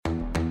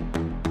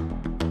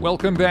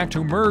Welcome back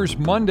to MERS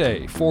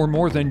Monday. For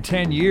more than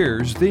 10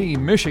 years, the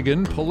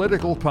Michigan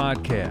Political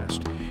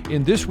Podcast.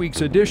 In this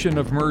week's edition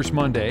of MERS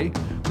Monday,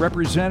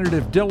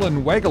 Representative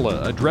Dylan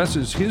Wegala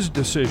addresses his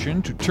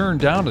decision to turn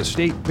down a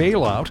state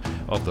bailout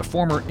of the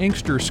former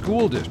Inkster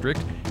School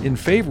District in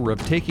favor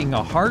of taking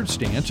a hard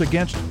stance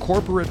against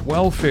corporate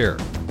welfare.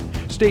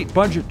 State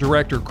Budget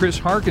Director Chris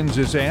Harkins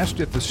is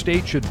asked if the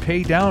state should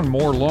pay down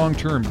more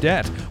long-term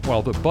debt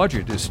while the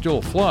budget is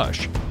still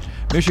flush.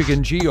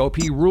 Michigan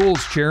GOP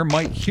Rules Chair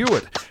Mike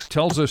Hewitt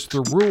tells us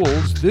the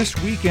rules this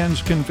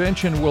weekend's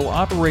convention will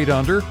operate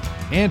under,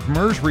 and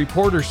MERS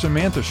reporter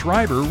Samantha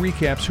Schreiber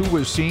recaps who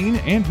was seen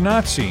and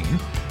not seen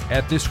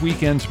at this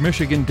weekend's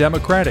Michigan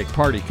Democratic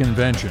Party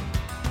convention.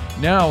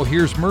 Now,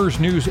 here's MERS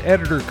News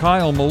editor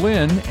Kyle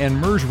Malin and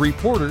MERS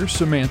reporter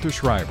Samantha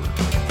Schreiber.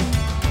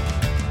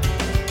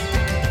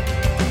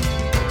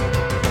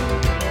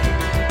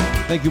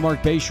 Thank you,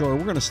 Mark Bayshore.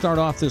 We're going to start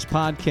off this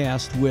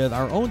podcast with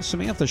our own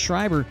Samantha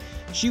Schreiber.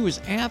 She was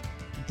at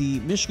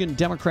the Michigan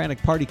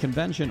Democratic Party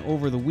convention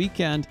over the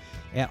weekend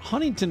at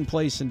Huntington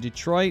Place in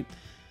Detroit.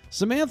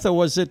 Samantha,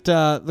 was it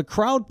the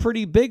crowd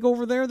pretty big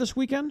over there this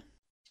weekend?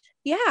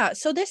 Yeah,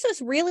 so this is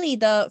really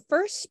the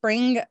first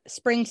spring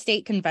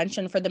state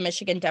convention for the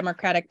Michigan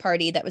Democratic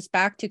Party that was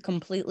back to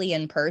completely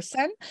in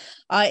person.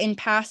 In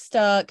past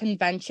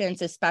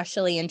conventions,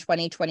 especially in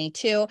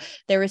 2022,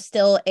 there was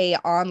still a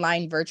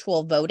online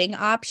virtual voting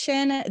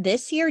option.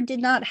 This year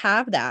did not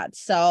have that.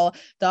 So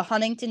the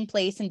Huntington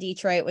Place in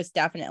Detroit was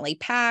definitely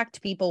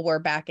packed. People were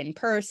back in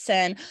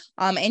person,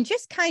 and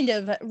just kind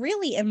of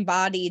really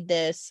embodied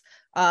this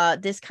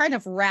kind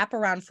of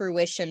wraparound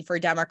fruition for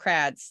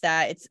Democrats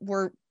that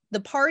the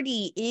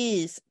party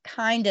is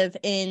kind of,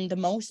 in the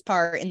most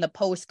part, in the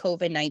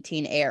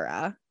post-COVID-19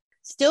 era.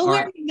 Still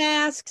wearing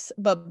masks,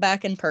 but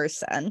back in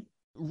person.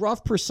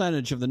 Rough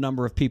percentage of the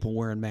number of people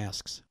wearing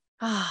masks.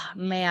 Ah,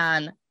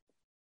 man.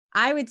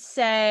 I would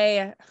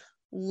say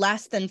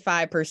less than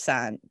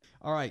 5%.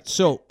 All right.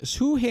 So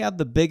who had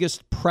the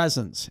biggest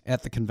presence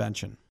at the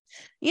convention?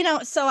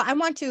 So I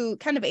want to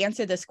kind of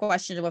answer this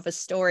question with a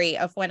story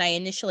of when I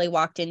initially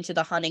walked into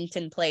the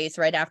Huntington Place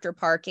right after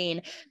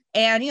parking.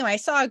 And, I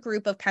saw a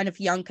group of kind of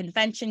young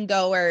convention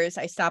goers.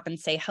 I stop and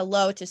say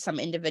hello to some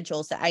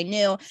individuals that I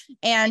knew.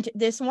 And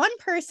this one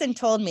person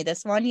told me,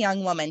 this one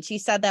young woman, she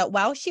said that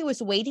while she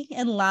was waiting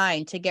in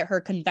line to get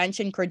her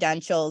convention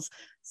credentials,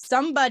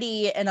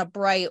 somebody in a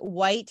bright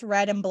white,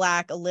 red, and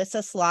black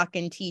Alyssa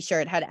Slotkin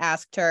t-shirt had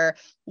asked her,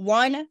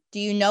 1, do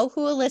you know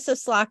who Alyssa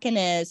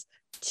Slotkin is?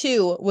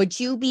 2, would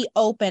you be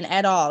open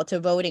at all to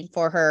voting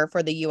for her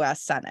for the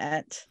U.S.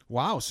 Senate?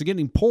 Wow. So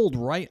getting pulled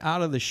right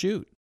out of the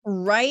chute.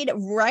 Right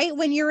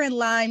when you're in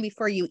line,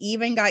 before you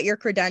even got your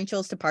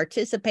credentials to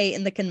participate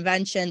in the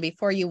convention,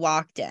 before you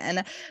walked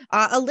in.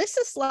 Alyssa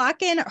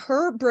Slotkin,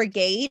 her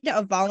brigade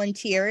of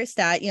volunteers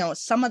that,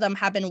 some of them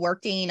have been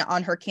working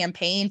on her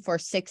campaign for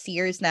 6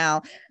 years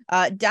now,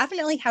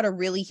 definitely had a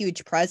really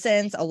huge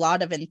presence, a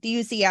lot of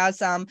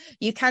enthusiasm.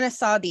 You kind of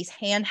saw these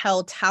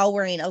handheld,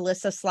 towering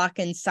Alyssa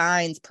Slotkin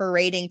signs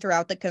parading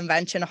throughout the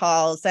convention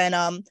halls.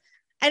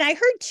 And I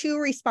heard 2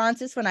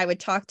 responses when I would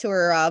talk to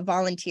her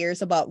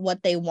volunteers about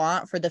what they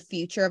want for the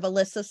future of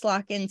Alyssa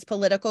Slotkin's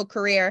political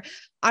career.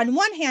 On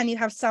one hand, you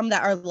have some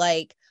that are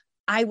like,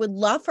 I would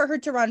love for her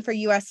to run for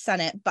U.S.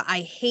 Senate, but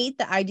I hate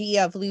the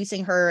idea of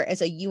losing her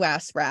as a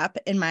U.S. rep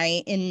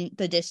in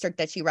the district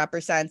that she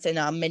represents in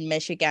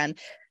mid-Michigan.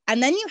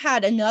 And then you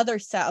had another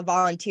set of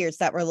volunteers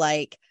that were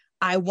like,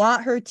 I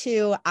want her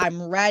to, I'm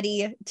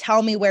ready,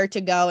 tell me where to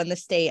go in the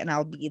state and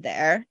I'll be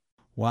there.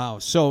 Wow.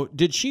 So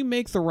did she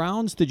make the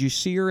rounds? Did you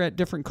see her at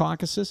different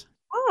caucuses?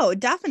 Oh,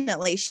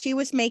 definitely. She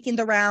was making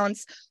the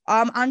rounds.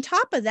 On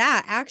top of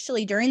that,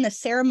 actually, during the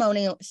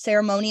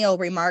ceremonial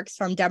remarks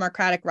from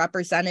Democratic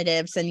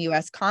representatives in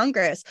U.S.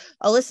 Congress,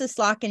 Alyssa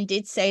Slotkin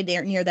did say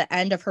there near the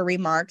end of her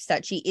remarks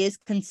that she is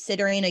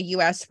considering a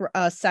U.S.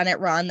 Senate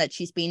run, that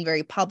she's being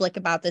very public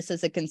about this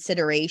as a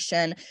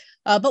consideration,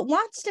 but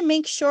wants to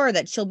make sure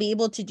that she'll be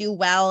able to do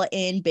well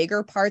in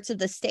bigger parts of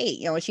the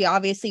state. She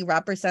obviously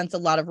represents a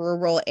lot of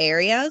rural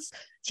areas.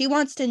 She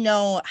wants to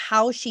know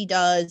how she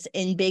does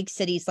in big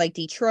cities like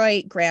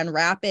Detroit, Grand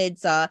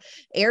Rapids,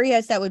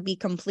 areas that would be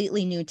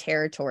completely new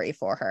territory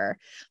for her.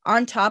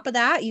 On top of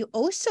that, you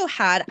also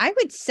had, I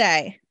would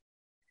say,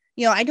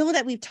 I know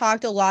that we've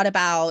talked a lot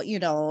about,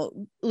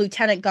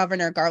 Lieutenant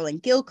Governor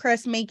Garland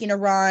Gilchrist making a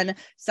run,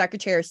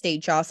 Secretary of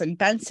State Jocelyn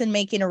Benson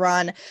making a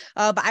run.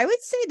 But I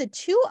would say the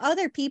 2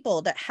 other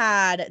people that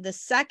had the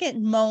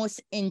second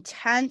most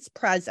intense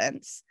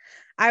presence,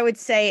 I would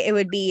say it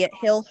would be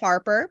Hill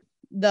Harper,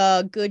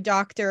 the Good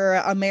Doctor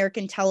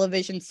American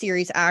television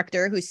series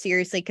actor who's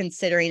seriously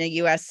considering a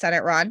U.S.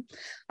 Senate run.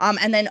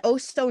 And then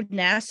also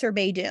Nasser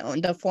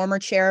Baydoun, the former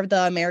chair of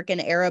the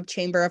American Arab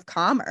Chamber of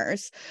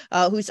Commerce,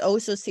 who's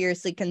also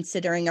seriously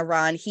considering a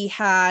run. He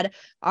had,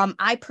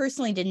 I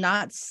personally did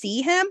not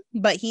see him,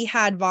 but he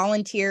had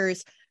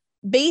volunteers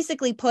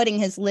basically putting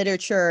his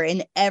literature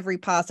in every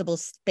possible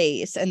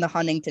space in the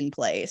Huntington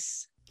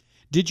Place.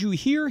 Did you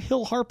hear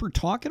Hill Harper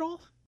talk at all?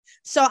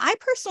 So I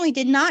personally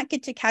did not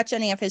get to catch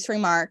any of his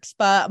remarks,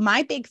 but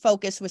my big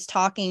focus was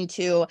talking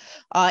to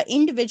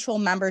individual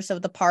members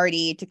of the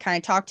party to kind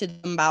of talk to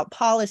them about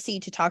policy,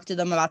 to talk to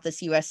them about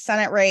this U.S.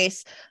 Senate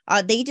race.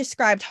 They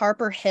described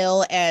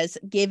as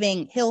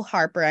giving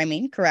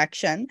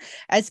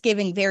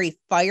very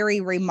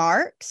fiery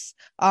remarks.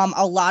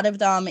 A lot of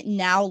them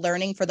now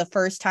learning for the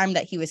first time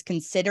that he was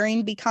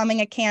considering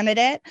becoming a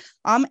candidate.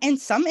 And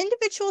some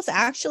individuals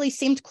actually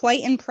seemed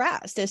quite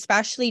impressed,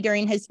 especially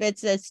during his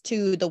visits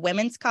to the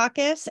Women's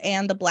Caucus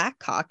and the Black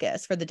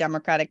Caucus for the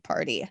Democratic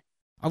Party.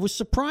 I was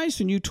surprised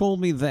when you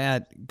told me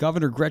that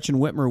Governor Gretchen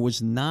Whitmer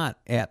was not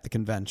at the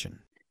convention.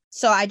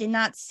 So I did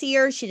not see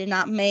her. She did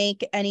not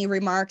make any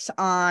remarks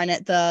on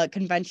the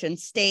convention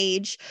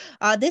stage.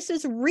 This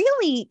is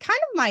really kind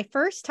of my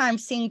first time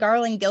seeing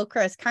Garland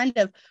Gilchrist kind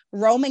of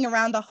roaming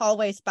around the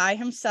hallways by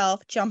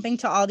himself, jumping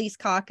to all these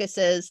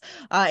caucuses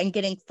and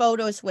getting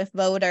photos with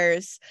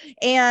voters.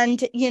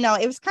 And,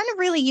 it was kind of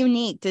really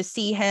unique to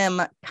see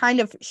him kind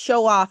of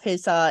show off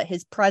his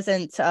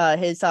presence,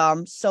 his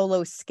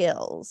solo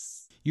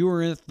skills. You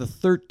were at the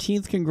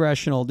 13th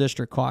Congressional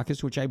District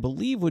Caucus, which I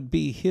believe would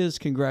be his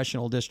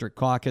Congressional District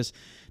Caucus.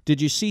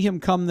 Did you see him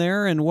come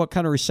there, and what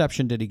kind of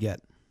reception did he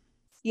get?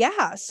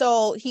 Yeah,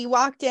 so he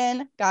walked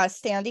in, got a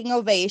standing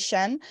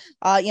ovation.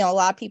 A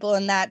lot of people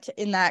in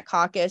that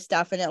caucus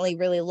definitely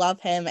really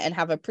love him and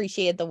have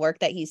appreciated the work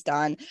that he's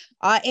done.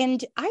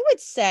 And I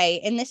would say,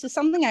 and this is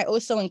something I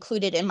also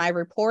included in my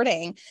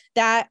reporting,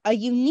 that a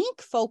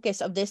unique focus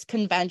of this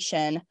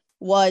convention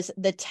was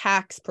the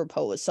tax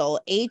proposal,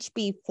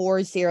 HB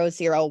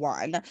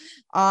 4001.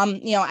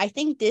 I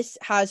think this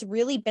has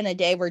really been a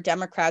day where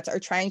Democrats are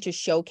trying to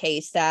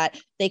showcase that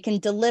they can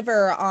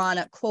deliver on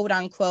quote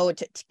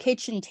unquote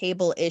kitchen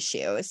table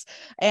issues.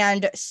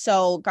 And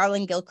so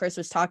Garland Gilchrist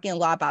was talking a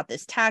lot about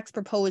this tax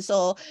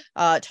proposal,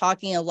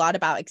 talking a lot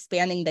about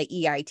expanding the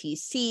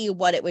EITC,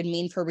 what it would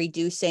mean for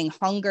reducing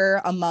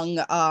hunger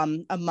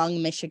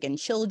among Michigan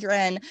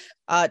children,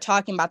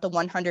 talking about the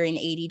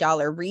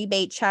 $180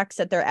 rebate checks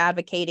that they're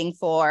advocating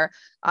for.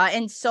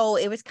 And so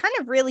it was kind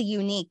of really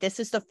unique. This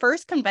is the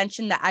first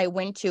convention that I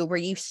went to where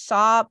you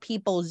saw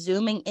people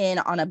zooming in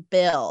on a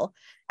bill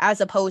as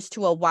opposed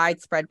to a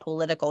widespread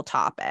political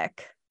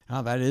topic.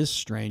 Oh, that is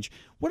strange.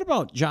 What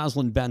about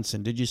Jocelyn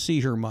Benson? Did you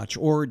see her much?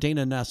 Or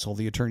Dana Nessel,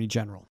 the Attorney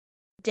General?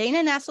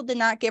 Dana Nessel did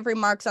not give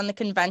remarks on the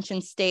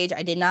convention stage.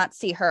 I did not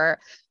see her.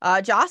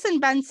 Jocelyn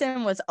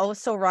Benson was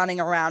also running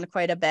around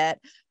quite a bit.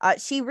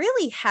 She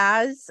really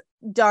has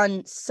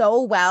done so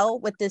well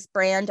with this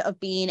brand of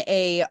being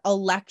a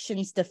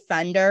elections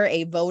defender,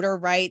 a voter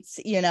rights,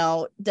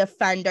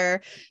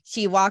 defender.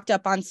 She walked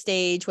up on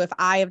stage with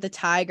Eye of the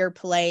Tiger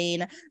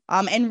playing,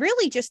 and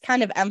really just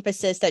kind of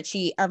emphasized that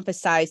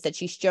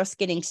she's just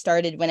getting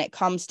started when it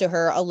comes to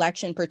her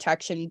election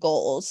protection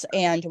goals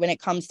and when it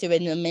comes to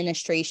an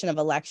administration of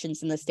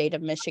elections in the state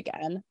of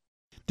Michigan.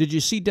 Did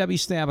you see Debbie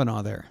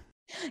Stabenow there?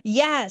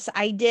 Yes,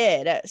 I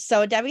did.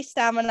 So Debbie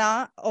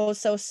Stabenow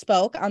also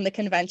spoke on the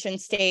convention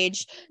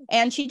stage,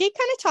 and she did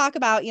kind of talk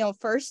about,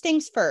 first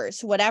things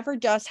first, whatever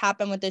does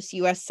happen with this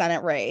U.S.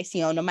 Senate race,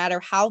 no matter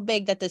how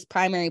big that this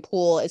primary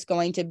pool is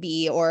going to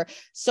be, or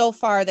so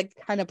far the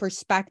kind of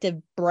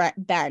prospective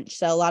bench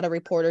that a lot of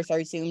reporters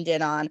are zoomed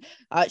in on,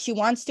 she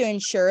wants to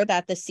ensure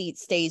that the seat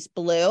stays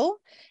blue.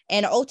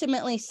 And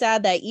ultimately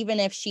said that even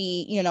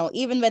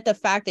with the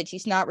fact that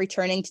she's not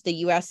returning to the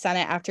U.S.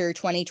 Senate after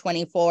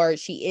 2024,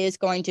 she is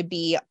going to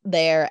be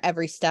there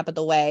every step of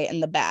the way in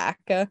the back.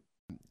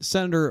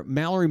 Senator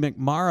Mallory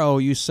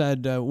McMorrow, you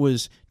said,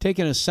 was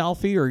taking a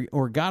selfie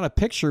or got a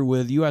picture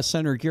with U.S.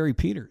 Senator Gary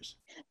Peters.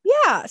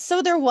 Yeah,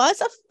 so there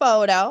was a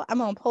photo. I'm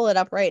going to pull it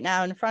up right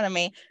now in front of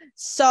me.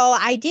 So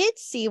I did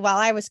see while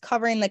I was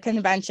covering the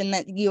convention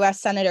that U.S.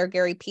 Senator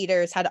Gary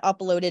Peters had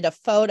uploaded a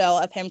photo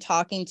of him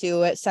talking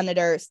to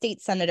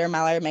State Senator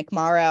Mallory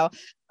McMorrow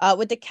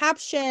with the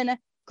caption,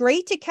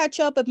 "Great to catch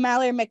up with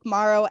Mallory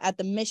McMorrow at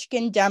the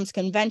Michigan Dems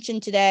convention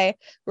today.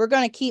 We're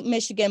going to keep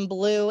Michigan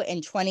blue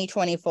in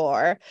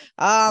 2024.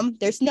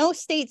 There's no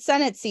state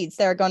Senate seats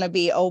that are going to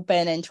be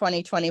open in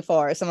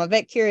 2024. So I'm a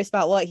bit curious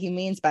about what he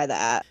means by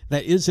that.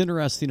 That is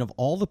interesting. Of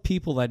all the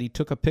people that he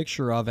took a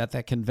picture of at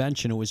that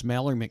convention, it was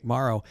Mallory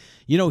McMorrow.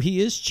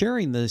 He is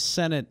chairing the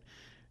Senate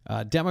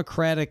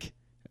Democratic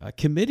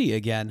Committee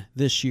again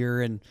this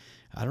year. And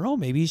I don't know,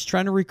 maybe he's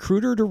trying to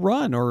recruit her to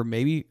run, or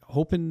maybe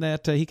hoping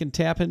that he can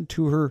tap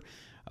into her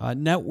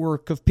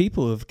network of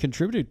people who have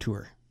contributed to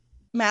her.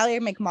 Mallory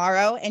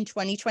McMorrow in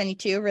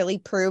 2022 really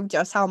proved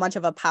just how much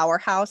of a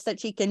powerhouse that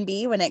she can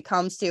be when it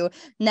comes to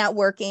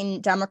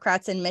networking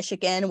Democrats in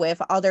Michigan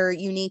with other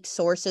unique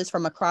sources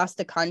from across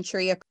the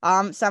country.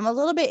 So I'm a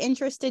little bit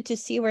interested to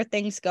see where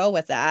things go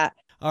with that.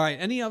 All right.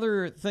 Any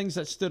other things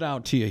that stood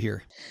out to you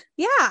here?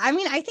 Yeah, I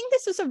mean, I think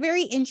this was a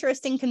very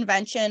interesting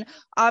convention.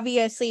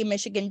 Obviously,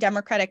 Michigan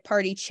Democratic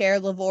Party Chair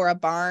Lavora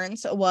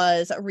Barnes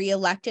was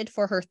reelected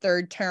for her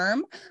third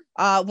term.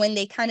 When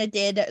they kind of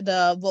did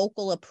the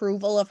vocal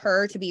approval of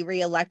her to be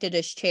reelected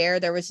as chair,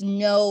 there was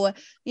no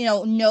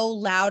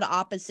loud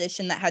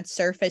opposition that had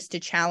surfaced to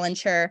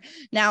challenge her.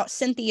 Now,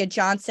 Cynthia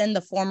Johnson,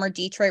 the former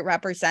Detroit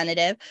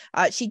representative,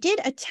 she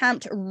did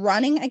attempt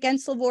running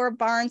against Lavora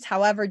Barnes,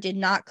 however, did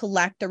not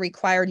collect the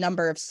required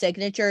number of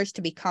signatures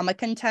to become a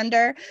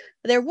contender.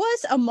 There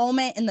was a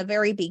moment in the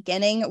very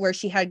beginning where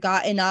she had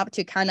gotten up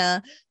to kind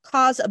of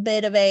cause a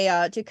bit of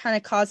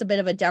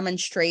a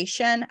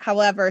demonstration.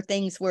 However,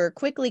 things were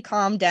quickly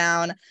calmed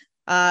down.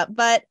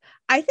 But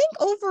I think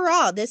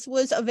overall, this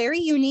was a very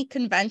unique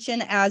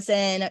convention, as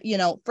in,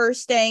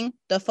 first thing,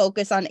 the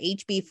focus on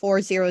HB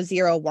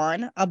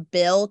 4001, a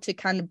bill to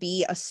kind of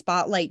be a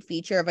spotlight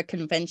feature of a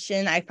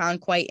convention, I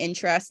found quite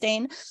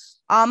interesting.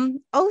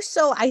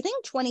 Also, I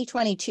think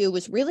 2022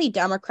 was really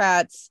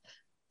Democrats'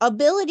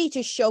 ability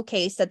to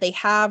showcase that they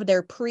have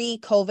their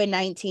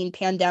pre-COVID-19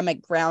 pandemic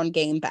ground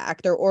game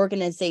back, their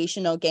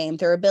organizational game,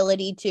 their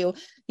ability to,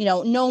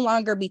 no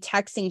longer be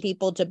texting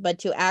people but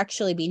to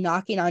actually be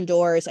knocking on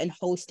doors and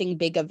hosting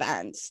big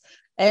events.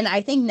 And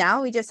I think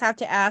now we just have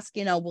to ask,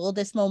 will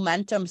this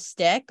momentum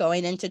stick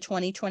going into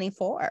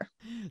 2024?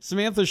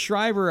 Samantha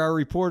Schreiber, our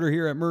reporter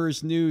here at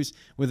MERS News,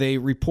 with a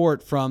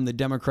report from the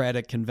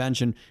Democratic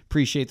Convention.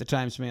 Appreciate the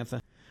time,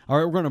 Samantha. All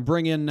right, we're going to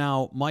bring in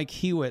now Mike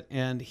Hewitt,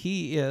 and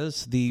he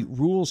is the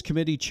Rules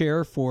Committee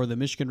Chair for the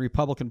Michigan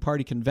Republican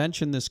Party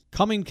Convention, this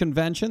coming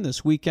convention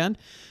this weekend.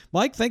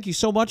 Mike, thank you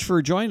so much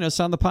for joining us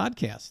on the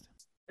podcast.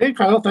 Hey,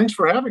 Kyle, thanks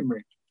for having me.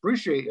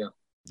 Appreciate you.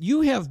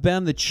 You have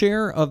been the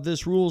chair of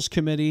this Rules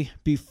Committee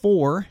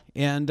before,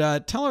 and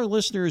tell our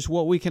listeners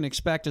what we can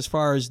expect as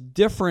far as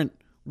different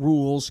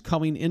rules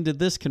coming into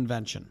this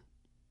convention.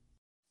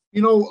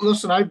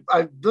 Listen,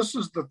 this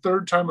is the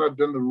third time I've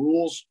been the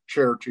Rules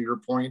Chair, to your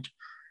point.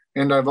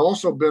 And I've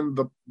also been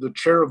the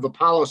chair of the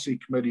policy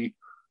committee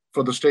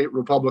for the state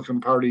Republican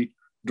Party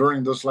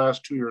during this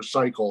last 2-year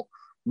cycle.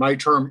 My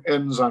term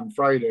ends on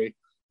Friday.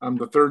 I'm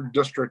the third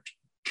district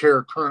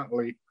chair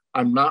currently.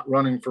 I'm not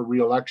running for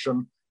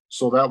re-election,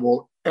 so that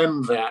will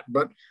end that.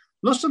 But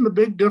listen, the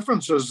big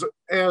difference is,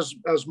 as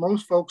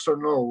most folks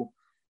know,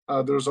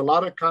 there's a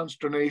lot of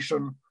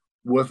consternation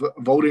with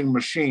voting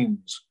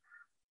machines.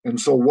 And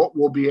so what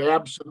will be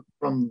absent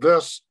from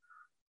this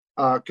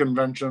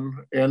convention,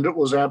 and it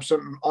was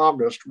absent in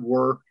August,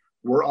 were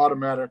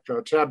automatic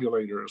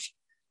tabulators.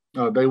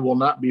 They will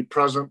not be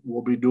present.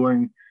 We'll be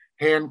doing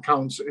hand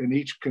counts in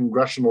each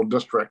congressional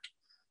district.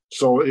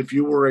 So if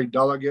you were a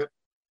delegate,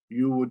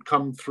 you would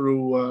come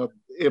through,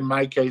 in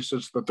my case,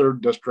 it's the 3rd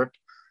district.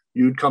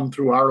 You'd come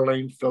through our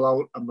lane, fill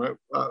out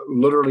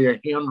literally a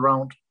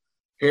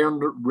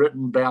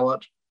handwritten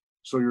ballot.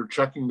 So you're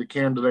checking the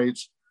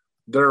candidates.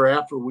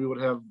 Thereafter, we would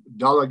have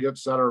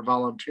delegates that are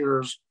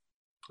volunteers,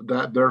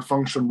 that their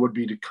function would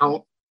be to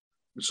count.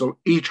 So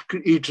each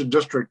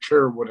district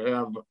chair would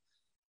have,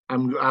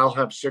 I'll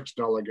have 6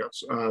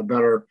 delegates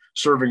that are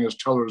serving as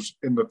tellers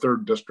in the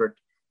 3rd district,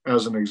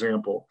 as an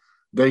example.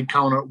 They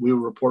count it. We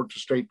report to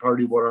state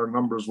party what our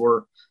numbers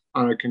were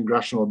on a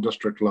congressional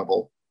district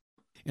level.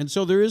 And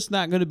so there is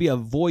not going to be a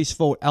voice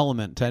vote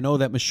element. I know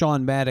that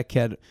Michonne Maddock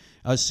had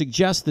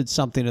suggested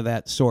something of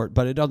that sort,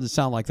 but it doesn't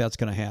sound like that's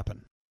going to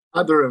happen.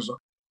 There isn't.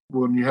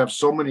 When you have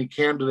so many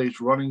candidates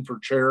running for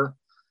chair,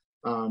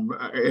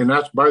 and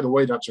that's, by the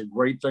way, that's a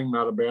great thing,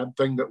 not a bad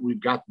thing, that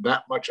we've got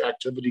that much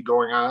activity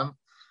going on.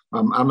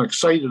 I'm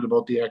excited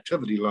about the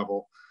activity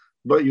level,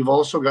 but you've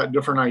also got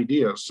different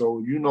ideas.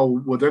 So,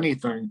 with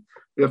anything,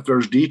 if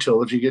there's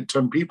detail, if you get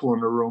 10 people in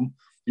the room,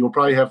 you'll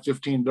probably have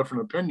 15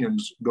 different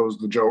opinions, goes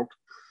the joke.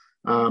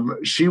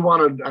 She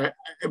wanted,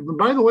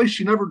 by the way,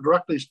 she never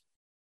directly,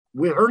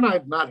 her and I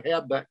have not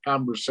had that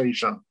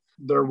conversation.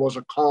 There was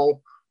a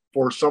call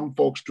for some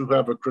folks to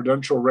have a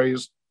credential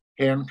raised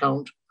hand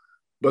count,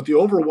 but the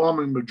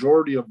overwhelming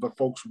majority of the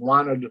folks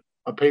wanted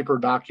a paper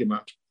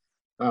document.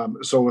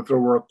 So if there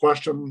were a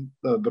question,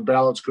 the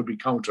ballots could be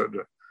counted.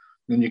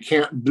 And you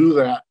can't do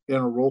that in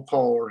a roll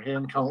call or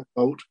hand count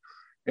vote.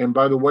 And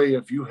by the way,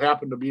 if you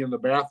happen to be in the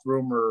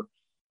bathroom or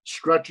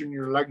stretching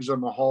your legs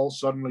in the hall,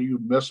 suddenly you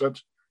miss it,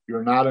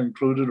 you're not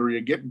included, or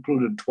you get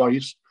included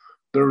twice.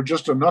 There were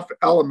just enough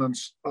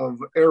elements of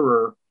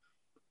error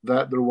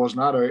that there was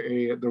not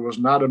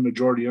a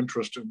majority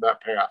interest in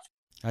that path.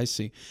 I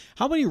see.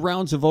 How many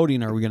rounds of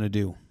voting are we going to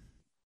do?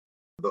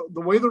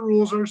 The way the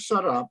rules are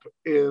set up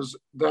is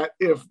that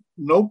if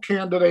no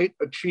candidate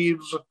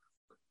achieves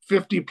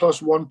 50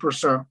 plus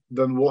 1%,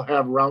 then we'll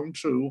have round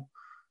 2.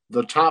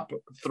 The top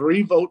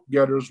 3 vote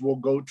getters will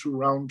go to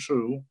round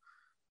 2.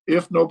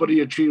 If nobody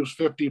achieves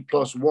 50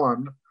 plus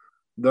 1,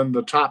 then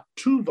the top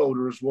 2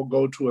 voters will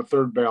go to a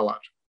 3rd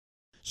ballot.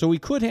 So we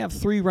could have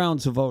 3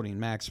 rounds of voting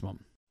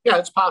maximum. Yeah,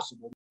 it's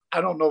possible.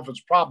 I don't know if it's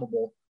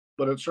probable,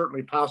 but it's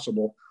certainly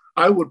possible.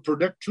 I would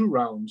predict 2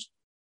 rounds,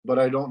 but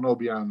I don't know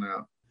beyond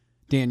that.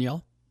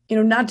 Danielle?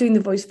 Not doing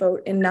the voice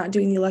vote and not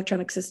doing the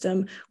electronic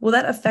system, will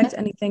that affect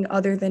anything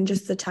other than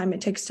just the time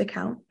it takes to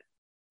count?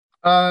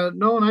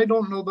 No, and I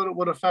don't know that it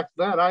would affect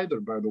that either,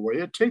 by the way.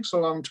 It takes a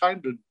long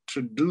time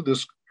to do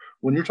this.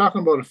 When you're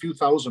talking about a few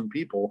thousand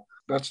people,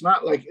 that's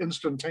not like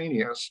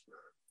instantaneous.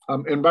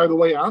 And by the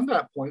way, on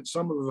that point,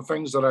 some of the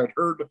things that I'd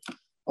heard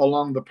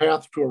along the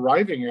path to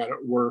arriving at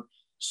it were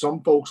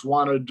some folks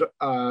wanted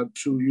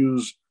to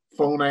use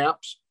phone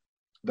apps.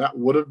 That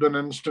would have been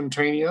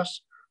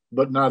instantaneous,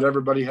 but not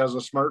everybody has a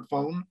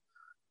smartphone.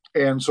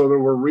 And so there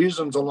were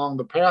reasons along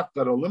the path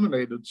that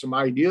eliminated some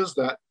ideas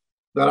that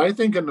I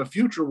think in the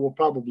future we'll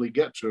probably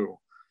get to.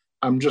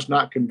 I'm just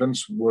not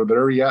convinced we're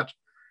there yet.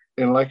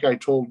 And like I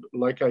told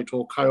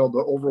Kyle, the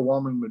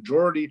overwhelming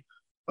majority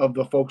of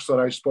the folks that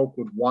I spoke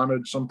with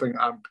wanted something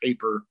on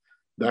paper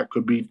that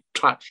could be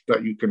touched,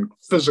 that you can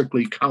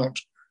physically count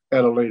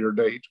at a later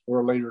date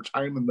or a later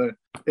time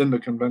in the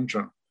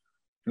convention.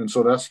 And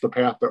so that's the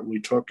path that we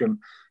took. And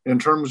in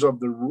terms of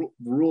the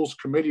rules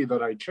committee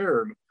that I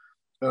chaired,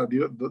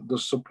 the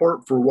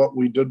support for what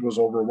we did was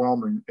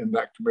overwhelming in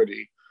that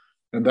committee.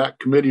 And that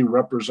committee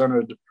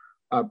represented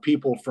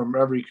people from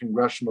every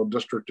congressional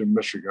district in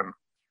Michigan.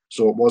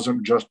 So it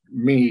wasn't just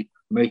me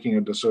making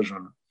a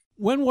decision.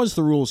 When was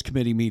the Rules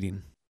Committee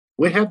meeting?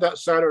 We had that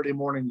Saturday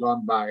morning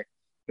gone by.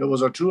 It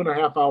was a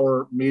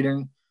 2.5-hour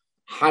meeting,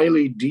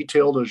 highly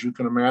detailed, as you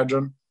can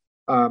imagine.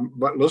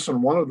 But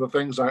listen, one of the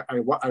things I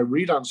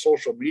read on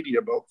social media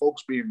about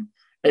folks being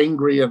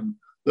angry and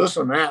this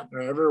and that,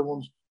 and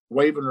everyone's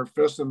waving their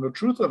fist. And the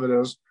truth of it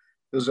is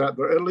that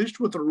at least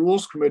with the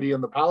Rules Committee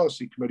and the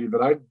Policy Committee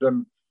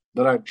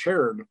that I've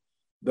chaired,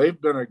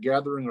 they've been a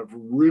gathering of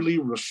really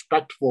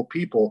respectful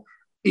people,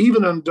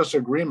 even in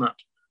disagreement.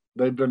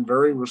 They've been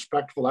very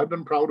respectful. I've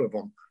been proud of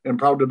them and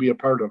proud to be a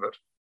part of it.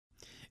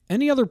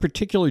 Any other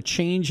particular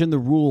change in the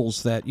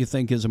rules that you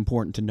think is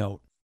important to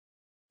note?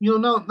 No,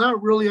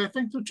 not really. I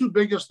think the two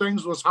biggest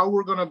things was how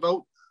we're going to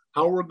vote,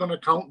 how we're going to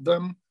count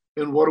them,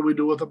 and what do we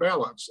do with the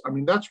ballots. I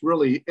mean, that's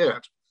really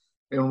it.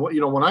 And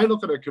when I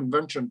look at a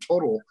convention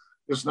total,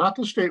 it's not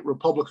the state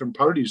Republican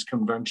Party's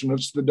convention,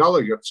 it's the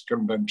delegates'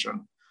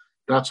 convention.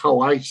 That's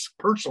how I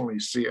personally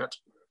see it.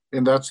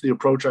 And that's the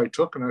approach I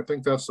took. And I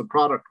think that's the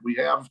product we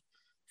have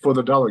for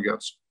the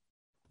delegates.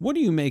 What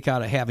do you make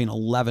out of having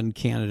 11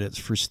 candidates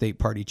for state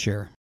party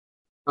chair?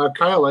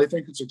 Kyle, I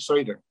think it's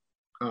exciting.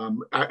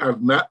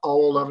 I've met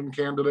all 11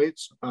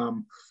 candidates.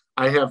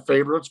 I have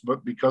favorites,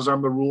 but because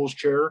I'm the rules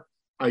chair,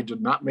 I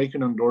did not make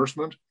an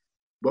endorsement.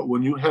 But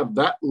when you have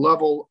that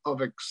level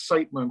of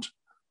excitement,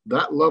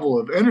 that level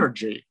of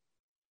energy,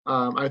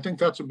 I think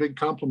that's a big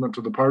compliment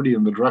to the party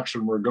and the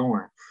direction we're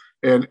going.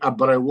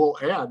 But I will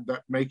add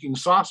that making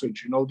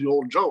sausage, the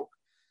old joke,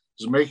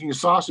 is making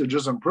sausage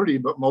isn't pretty,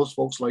 but most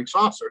folks like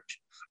sausage.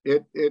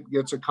 It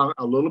gets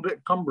a little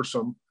bit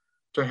cumbersome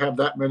to have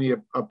that many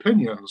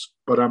opinions,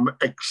 but I'm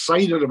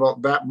excited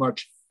about that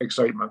much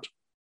excitement.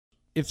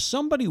 If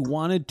somebody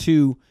wanted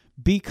to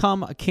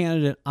become a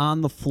candidate on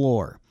the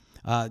floor,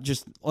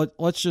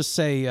 let's just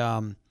say,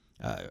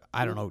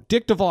 I don't know,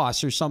 Dick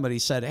DeVos or somebody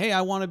said, hey,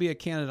 I want to be a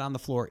candidate on the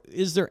floor.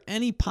 Is there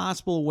any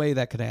possible way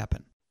that could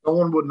happen? No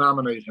one would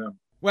nominate him.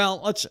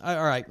 Well, let's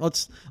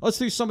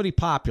do somebody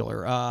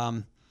popular.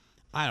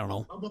 I don't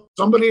know.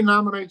 Somebody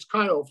nominates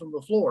Kyle from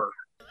the floor.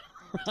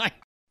 Right.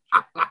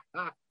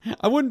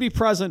 I wouldn't be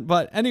present,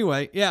 but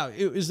anyway, yeah,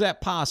 is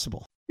that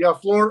possible? Yeah,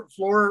 floor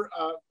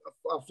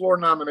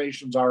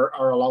nominations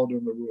are allowed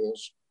in the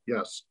rules.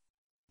 Yes.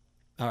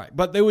 All right,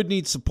 but they would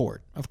need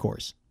support, of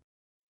course.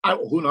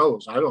 Who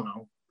knows? I don't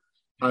know.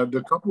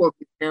 The couple of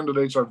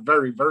candidates are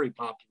very, very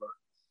popular.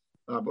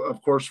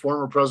 Of course,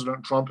 former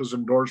President Trump has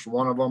endorsed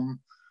one of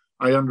them.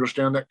 I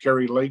understand that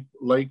Kari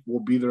Lake will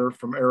be there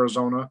from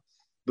Arizona.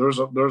 There's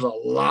a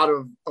lot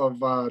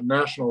of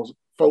national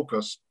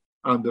focus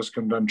on this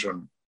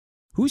convention.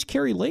 Who's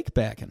Kari Lake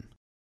backing?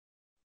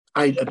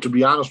 To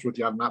be honest with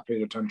you, I've not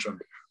paid attention.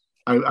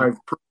 I've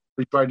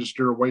tried to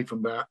steer away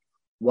from that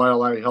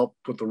while I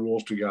helped put the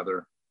rules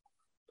together.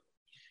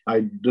 I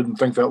didn't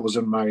think that was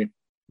in my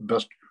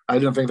best. I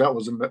didn't think that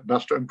was in the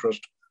best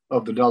interest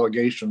of the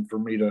delegation for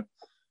me to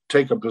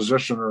take a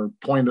position or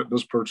point at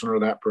this person or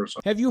that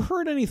person. Have you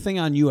heard anything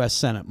on U.S.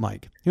 Senate,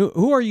 Mike?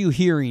 Who are you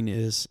hearing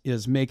is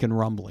making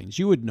rumblings?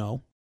 You would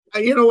know.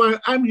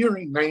 I'm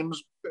hearing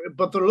names,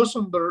 but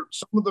some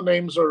of the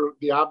names are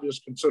the obvious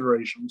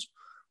considerations.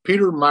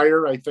 Peter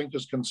Meijer, I think,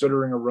 is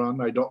considering a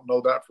run. I don't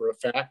know that for a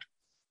fact,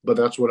 but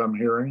that's what I'm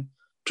hearing.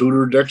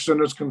 Tudor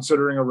Dixon is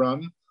considering a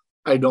run.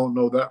 I don't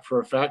know that for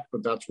a fact,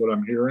 but that's what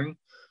I'm hearing.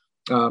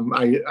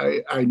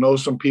 I know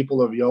some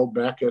people have yelled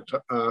back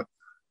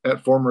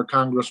at former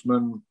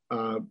Congressman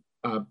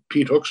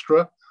Pete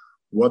Hoekstra,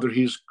 whether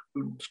he's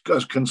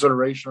a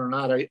consideration or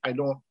not. I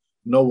don't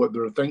know what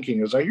they're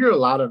thinking. Is I hear a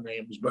lot of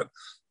names, but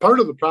part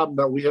of the problem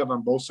that we have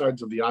on both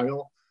sides of the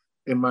aisle,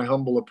 in my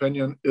humble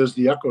opinion, is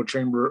the echo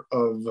chamber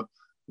of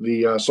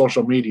the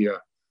social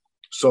media.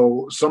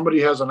 So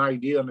somebody has an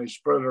idea and they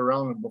spread it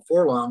around, and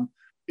before long,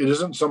 it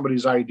isn't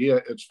somebody's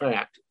idea, it's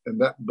fact.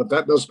 But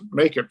that doesn't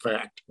make it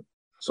fact.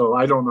 So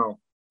I don't know.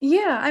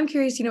 Yeah, I'm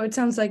curious. It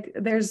sounds like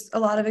there's a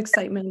lot of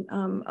excitement,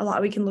 a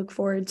lot we can look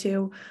forward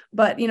to.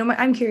 But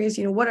I'm curious.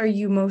 What are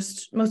you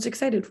most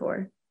excited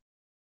for?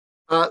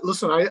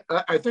 Listen,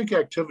 I think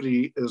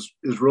activity is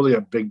really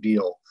a big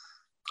deal.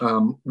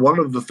 One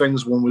of the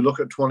things when we look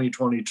at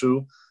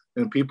 2022,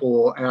 and people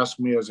will ask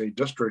me as a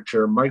district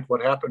chair, Mike,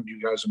 what happened to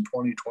you guys in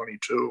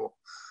 2022?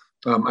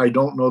 I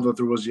don't know that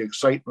there was the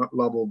excitement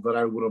level that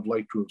I would have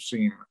liked to have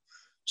seen.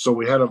 So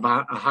we had a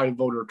high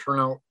voter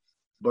turnout,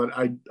 but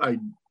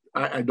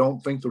I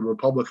don't think the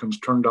Republicans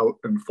turned out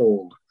in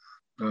fold.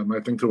 I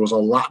think there was a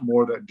lot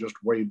more that just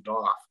waved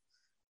off.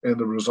 And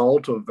the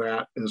result of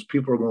that is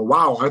people are going,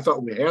 wow, I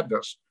thought we had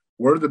this.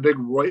 Where did the big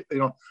wave?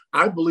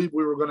 I believe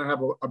we were going to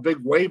have a big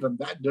wave, and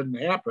that didn't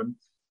happen.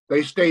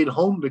 They stayed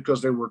home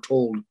because they were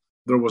told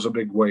there was a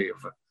big wave.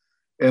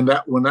 And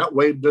that when that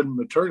wave didn't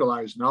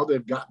materialize, now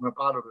they've gotten up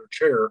out of their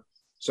chair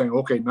saying,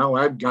 okay, now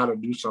I've got to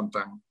do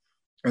something.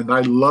 And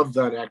I love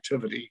that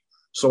activity.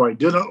 So I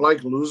didn't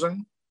like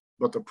losing,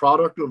 but the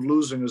product of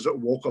losing is it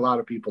woke a lot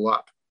of people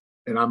up.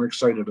 And I'm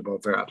excited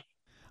about that.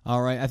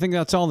 All right. I think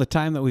that's all the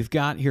time that we've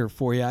got here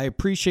for you. I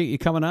appreciate you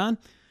coming on.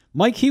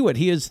 Mike Hewitt,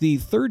 he is the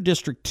 3rd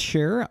District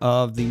Chair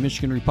of the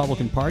Michigan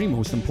Republican Party.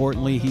 Most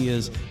importantly, he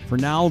is, for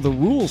now, the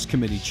Rules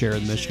Committee Chair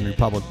of the Michigan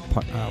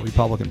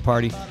Republican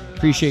Party.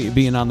 Appreciate you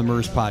being on the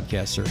MERS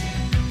podcast, sir.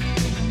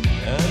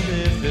 And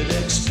if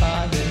it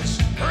expires,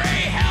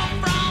 pray help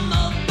from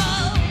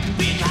above,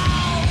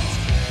 because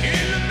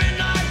in the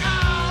midnight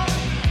hour,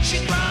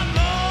 she cried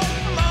more.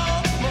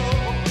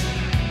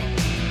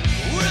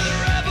 With a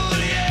rebel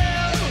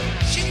yell,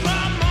 she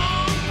cried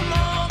more.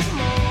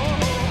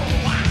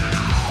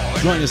 Wow.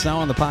 Joining us now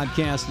on the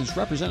podcast is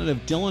Representative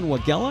Dylan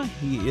Wegela.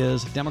 He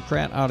is a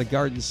Democrat out of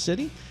Garden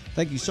City.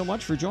 Thank you so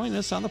much for joining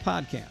us on the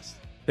podcast.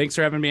 Thanks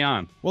for having me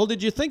on. Well,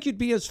 did you think you'd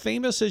be as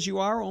famous as you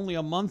are only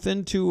a month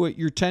into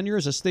your tenure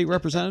as a state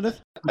representative?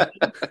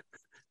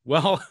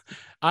 Well,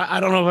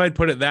 I don't know if I'd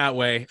put it that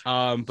way,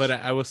 but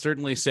I will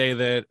certainly say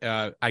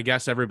that I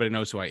guess everybody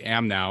knows who I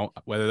am now.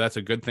 Whether that's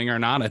a good thing or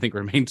not, I think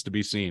remains to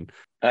be seen.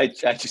 I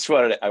just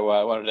wanted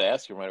to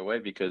ask you right away,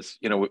 because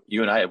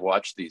you and I have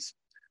watched these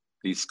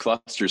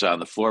clusters on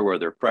the floor where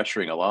they're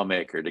pressuring a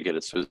lawmaker to get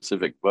a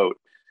specific vote.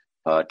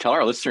 Tell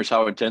our listeners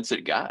how intense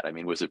it got. I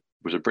mean, was it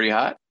pretty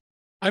hot?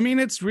 I mean,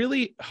 it's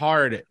really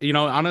hard.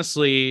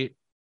 Honestly,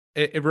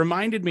 it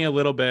reminded me a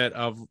little bit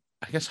of,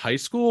 I guess, high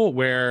school,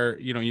 where,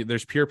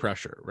 there's peer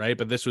pressure, right?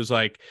 But this was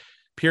like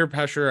peer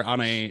pressure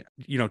on a,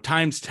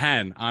 times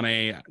 10 on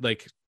a,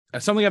 like,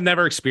 something I've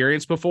never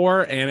experienced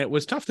before. And it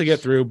was tough to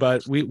get through,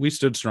 but we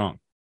stood strong.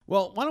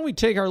 Well, why don't we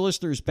take our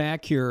listeners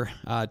back here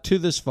to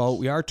this vote?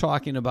 We are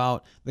talking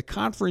about the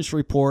conference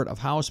report of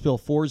House Bill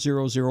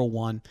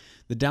 4001.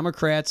 The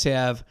Democrats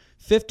have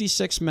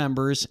 56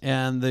 members,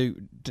 and the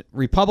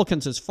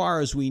Republicans, as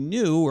far as we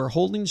knew, were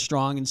holding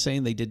strong and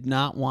saying they did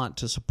not want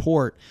to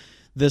support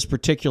this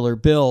particular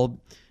bill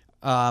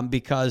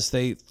because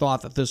they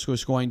thought that this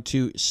was going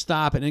to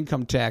stop an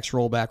income tax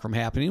rollback from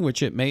happening,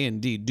 which it may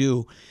indeed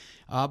do.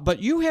 But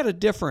you had a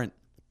different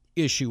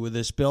issue with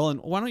this bill,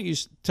 and why don't you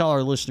tell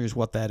our listeners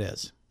what that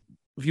is?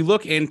 If you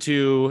look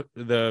into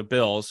the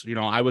bills,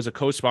 I was a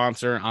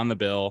co-sponsor on the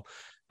bill.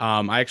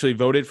 I actually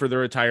voted for the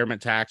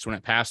retirement tax when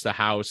it passed the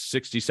House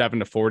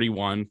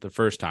 67-41 the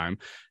first time.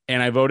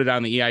 And I voted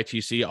on the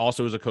EITC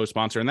also as a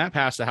co-sponsor, and that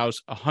passed the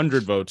House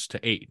 100 votes to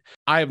 8.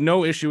 I have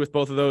no issue with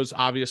both of those.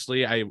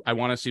 Obviously, I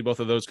want to see both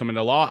of those come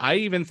into law. I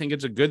even think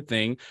it's a good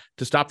thing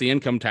to stop the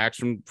income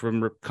tax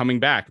from coming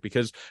back,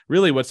 because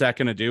really what's that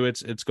going to do?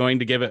 It's going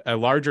to give a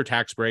larger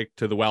tax break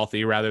to the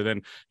wealthy rather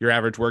than your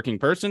average working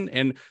person.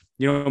 And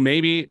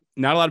maybe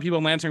not a lot of people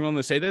in Lansing are willing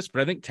to say this,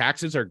 but I think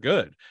taxes are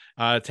good.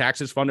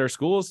 Taxes fund our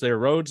schools, their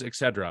roads,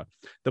 etc.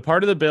 The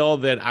part of the bill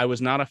that I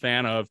was not a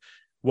fan of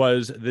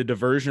was the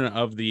diversion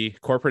of the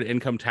corporate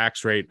income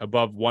tax rate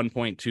above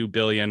 $1.2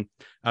 billion,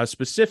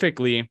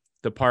 specifically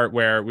the part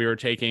where we were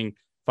taking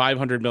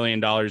 $500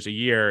 million a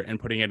year and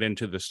putting it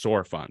into the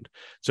SOAR fund.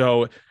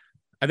 So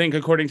I think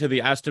according to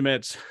the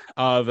estimates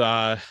of,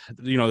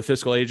 the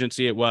fiscal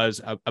agency, it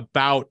was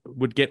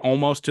would get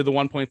almost to the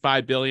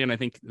 1.5 billion. I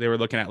think they were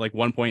looking at like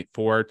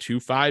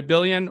 1.425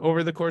 billion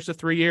over the course of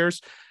 3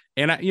 years.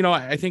 And,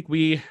 I think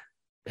we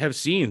have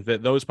seen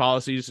that those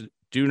policies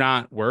do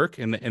not work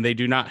and they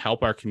do not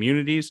help our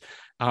communities.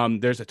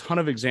 There's a ton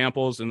of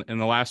examples in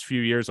the last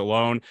few years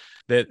alone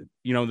that,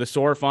 the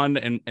SOAR fund,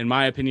 in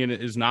my opinion,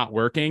 is not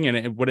working.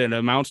 And what it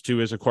amounts to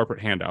is a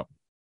corporate handout.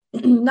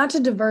 Not to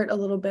divert a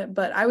little bit,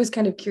 but I was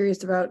kind of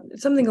curious about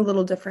something a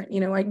little different.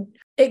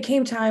 It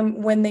came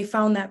time when they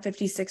found that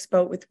 56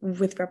 vote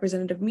with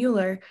Representative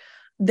Mueller,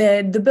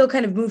 the bill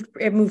kind of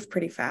moved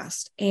pretty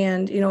fast.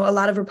 And, a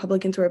lot of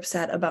Republicans were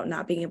upset about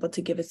not being able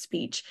to give a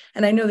speech.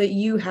 And I know that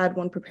you had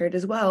one prepared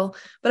as well,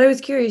 but I was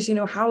curious,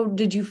 how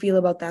did you feel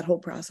about that whole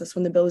process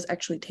when the bill was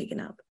actually taken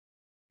up?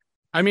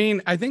 I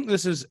mean, I think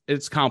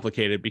it's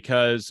complicated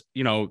because,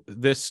 you know,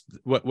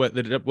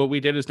 what we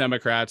did as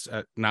Democrats,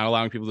 not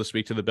allowing people to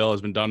speak to the bill,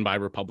 has been done by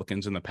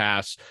Republicans in the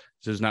past.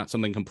 This is not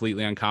something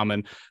completely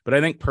uncommon. But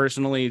I think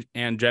personally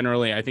and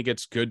generally, I think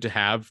it's good to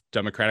have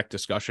democratic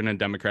discussion and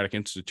democratic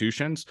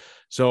institutions.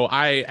 So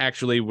I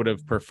actually would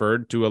have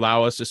preferred to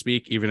allow us to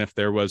speak, even if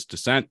there was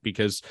dissent,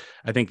 because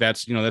I think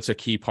that's a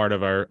key part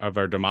of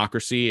our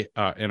democracy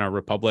in our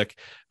republic.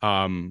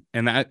 And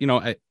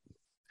that,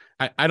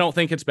 I don't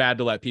think it's bad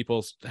to let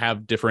people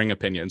have differing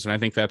opinions. And I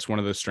think that's one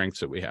of the strengths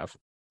that we have.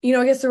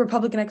 I guess the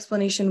Republican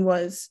explanation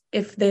was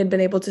if they had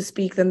been able to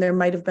speak, then there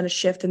might have been a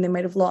shift and they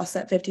might have lost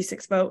that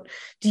 56 vote.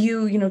 Do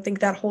you think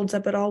that holds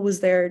up at all? Was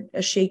there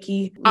a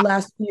shaky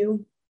last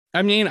few?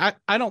 I mean,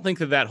 I don't think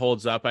that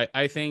holds up.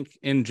 I think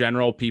in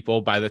general,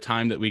 people, by the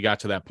time that we got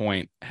to that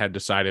point, had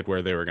decided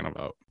where they were going to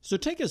vote. So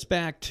take us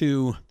back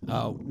to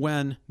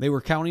when they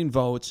were counting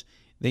votes.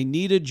 They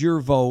needed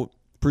your vote,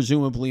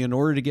 presumably, in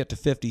order to get to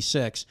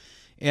 56.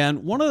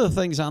 And one of the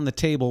things on the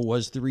table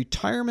was the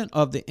retirement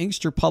of the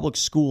Inkster Public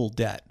School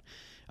debt.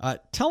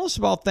 Tell us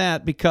about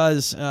that,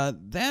 because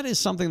that is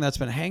something that's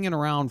been hanging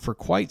around for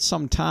quite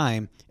some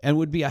time and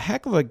would be a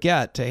heck of a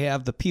get to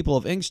have the people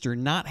of Inkster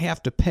not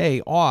have to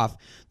pay off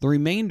the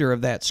remainder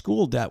of that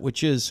school debt,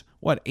 which is,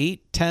 what,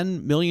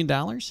 $8-10 million?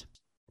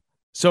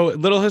 So a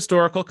little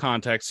historical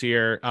context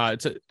here. I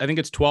think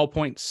it's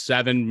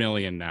 12.7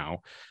 million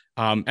now.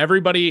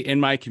 Everybody in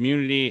my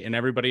community and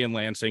everybody in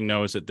Lansing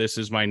knows that this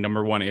is my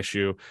number one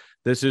issue.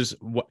 This is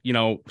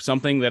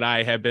something that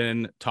I have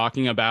been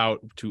talking about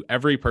to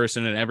every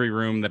person in every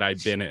room that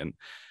I've been in.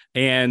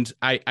 And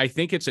I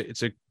think it's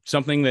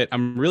something that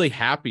I'm really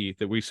happy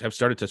that we have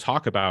started to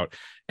talk about.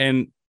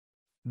 And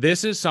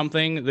this is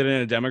something that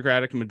in a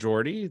Democratic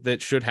majority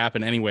that should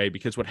happen anyway,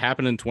 because what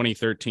happened in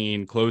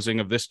 2013,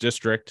 closing of this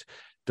district,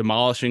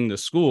 demolishing the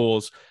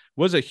schools,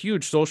 was a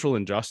huge social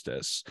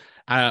injustice.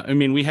 I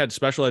mean, we had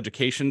special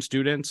education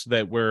students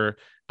that were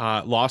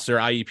lost their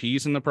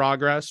IEPs in the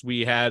progress.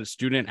 We had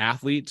student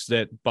athletes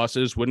that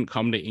buses wouldn't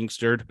come to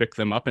Inkster to pick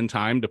them up in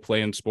time to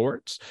play in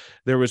sports.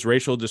 There was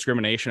racial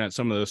discrimination at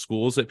some of the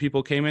schools that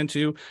people came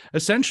into.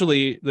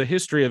 Essentially, the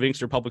history of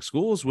Inkster Public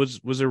Schools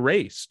was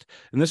erased.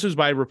 And this was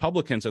by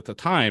Republicans at the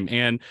time.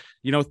 And,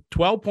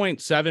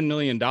 $12.7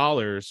 million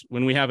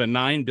when we have a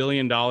 $9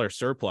 billion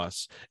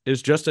surplus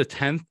is just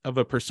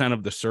 0.1%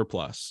 of the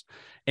surplus.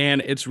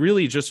 And it's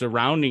really just a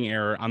rounding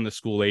error on the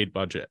school aid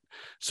budget.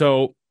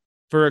 So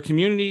for a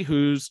community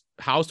whose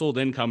household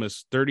income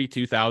is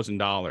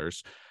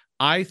 $32,000,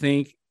 I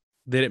think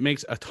that it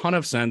makes a ton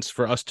of sense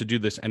for us to do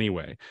this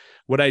anyway.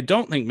 What I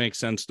don't think makes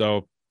sense,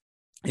 though,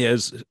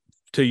 is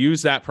to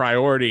use that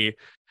priority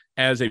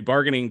as a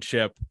bargaining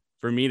chip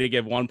for me to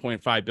give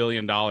 $1.5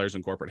 billion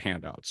in corporate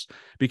handouts,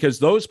 because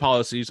those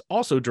policies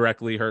also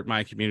directly hurt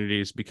my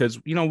communities, because,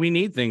 we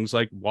need things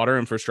like water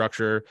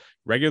infrastructure,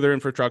 regular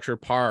infrastructure,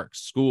 parks,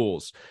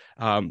 schools.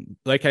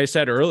 Like I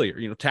said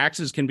earlier,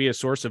 taxes can be a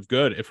source of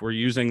good if we're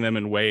using them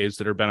in ways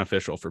that are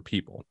beneficial for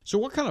people. So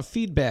what kind of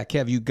feedback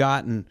have you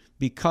gotten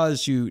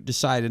because you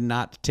decided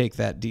not to take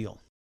that deal?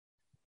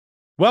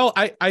 Well,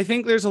 I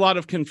think there's a lot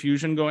of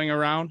confusion going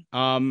around.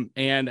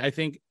 And I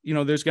think,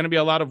 there's going to be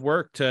a lot of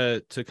work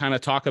to kind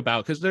of talk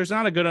about, because there's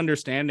not a good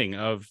understanding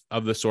of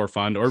the SOAR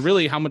fund, or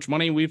really how much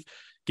money we've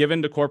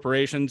given to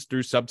corporations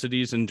through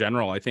subsidies in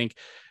general. I think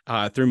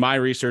through my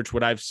research,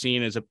 what I've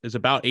seen is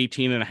about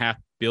 $18.5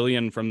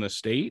 billion from the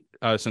state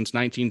since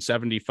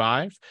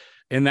 1975.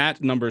 And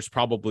that number is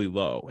probably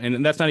low.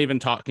 And that's not even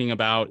talking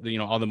about,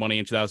 all the money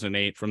in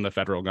 2008 from the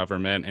federal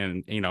government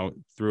and,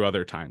 through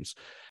other times.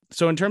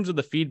 So in terms of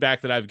the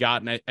feedback that I've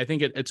gotten, I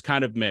think it's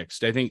kind of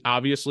mixed. I think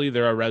obviously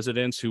there are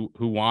residents who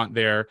want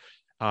their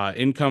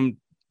income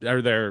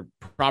or their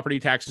property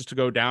taxes to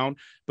go down.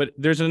 But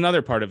there's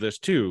another part of this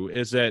too,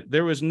 is that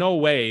there was no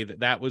way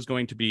that was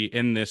going to be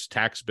in this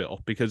tax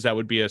bill, because that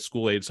would be a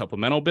school aid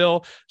supplemental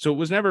bill. So it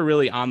was never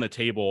really on the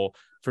table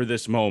for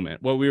this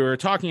moment. What we were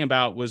talking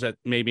about was at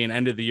maybe an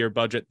end of the year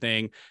budget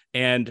thing.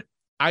 And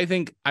I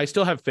think I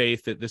still have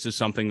faith that this is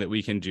something that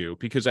we can do,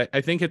 because I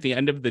think at the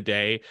end of the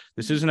day,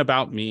 this isn't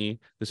about me.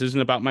 This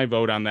isn't about my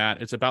vote on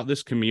that. It's about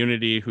this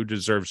community who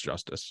deserves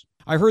justice.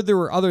 I heard there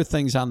were other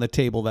things on the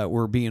table that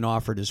were being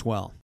offered as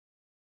well.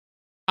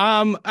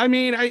 I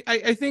mean,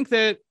 I think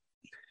that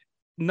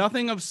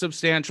nothing of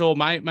substantial.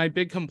 My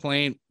big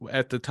complaint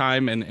at the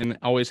time and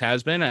always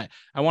has been,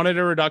 I wanted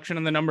a reduction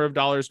in the number of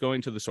dollars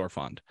going to the SOAR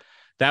fund.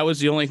 That was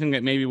the only thing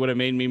that maybe would have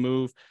made me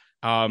move.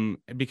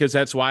 Because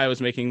that's why I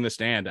was making the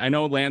stand. I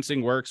know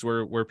Lansing works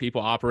where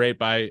people operate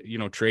by,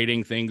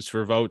 trading things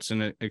for votes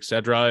and et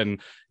cetera.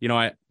 And,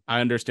 I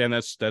understand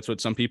that's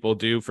what some people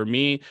do. For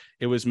me,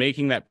 it was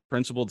making that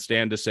principled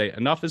stand to say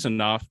enough is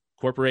enough.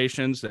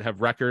 Corporations that have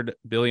record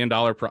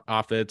billion-dollar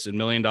profits and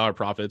million-dollar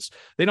profits,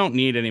 they don't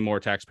need any more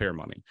taxpayer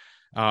money.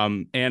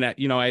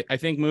 I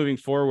think moving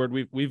forward,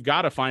 we've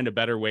got to find a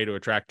better way to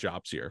attract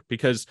jobs here,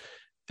 because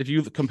if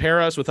you compare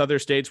us with other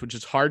states, which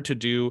is hard to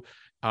do,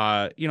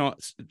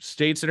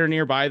 states that are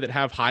nearby that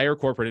have higher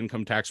corporate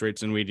income tax rates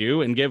than we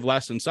do and give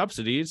less in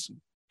subsidies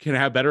can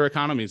have better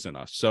economies than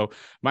us. So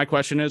my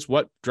question is,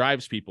 what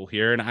drives people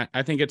here? And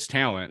I think it's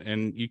talent,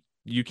 and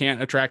you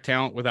can't attract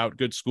talent without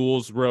good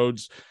schools,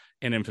 roads,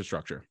 and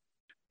infrastructure.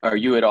 Are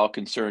you at all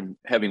concerned,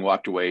 having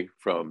walked away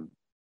from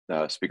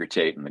Speaker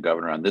Tate and the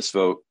governor on this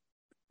vote,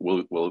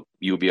 will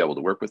you be able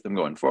to work with them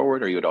going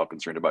forward? Are you at all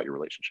concerned about your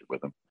relationship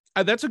with them?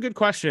 That's a good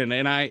question.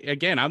 And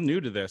I'm new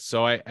to this,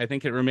 so I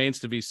think it remains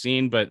to be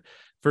seen. But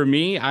for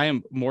me, I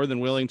am more than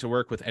willing to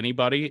work with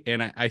anybody.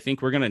 And I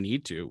think we're going to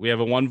need to. We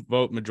have a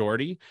 1-vote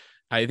majority.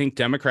 I think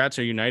Democrats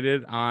are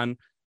united on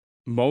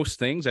most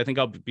things. I think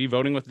I'll be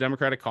voting with the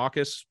Democratic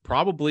caucus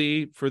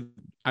probably for,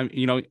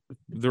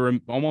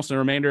 almost the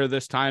remainder of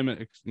this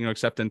time,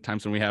 except in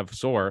times when we have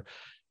SOAR.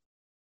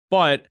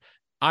 But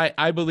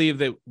I believe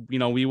that,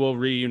 we will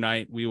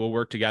reunite, we will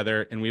work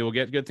together, and we will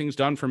get good things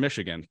done for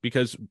Michigan,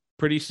 because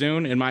pretty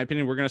soon, in my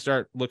opinion, we're going to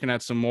start looking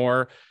at some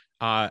more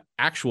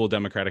actual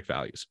democratic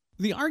values.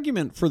 The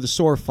argument for the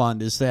SOAR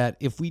fund is that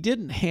if we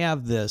didn't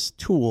have this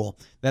tool,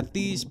 that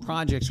these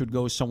projects would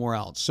go somewhere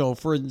else. So,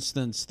 for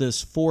instance,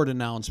 this Ford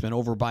announcement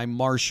over by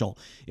Marshall,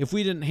 if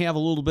we didn't have a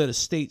little bit of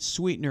state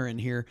sweetener in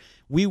here,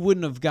 we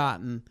wouldn't have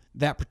gotten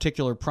that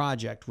particular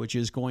project, which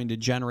is going to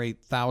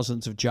generate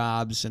thousands of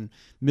jobs and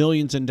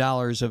millions of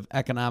dollars of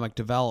economic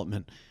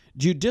development.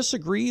 Do you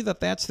disagree that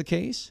that's the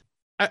case?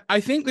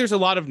 I think there's a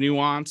lot of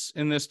nuance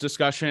in this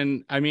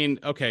discussion. I mean,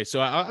 okay,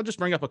 so I'll just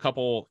bring up a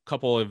couple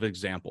of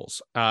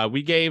examples.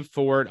 We gave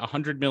Ford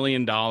 $100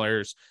 million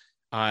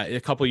a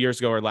couple of years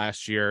ago or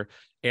last year,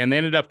 and they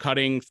ended up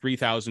cutting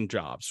 3,000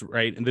 jobs,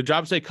 right? And the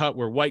jobs they cut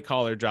were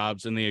white-collar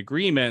jobs, and the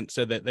agreement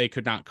said that they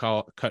could not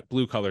cut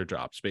blue-collar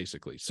jobs,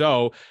 basically.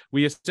 So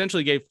we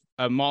essentially gave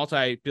a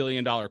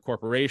multi-billion-dollar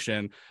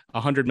corporation a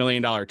 $100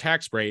 million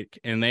tax break,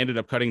 and they ended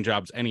up cutting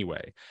jobs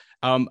anyway.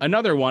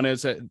 Another one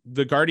is that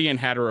The Guardian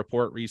had a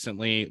report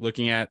recently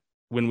looking at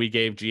when we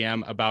gave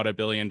GM about $1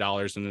 billion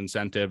in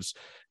incentives.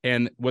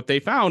 And what they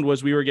found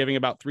was we were giving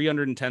about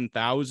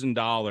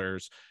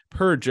 $310,000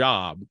 per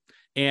job.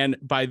 And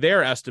by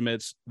their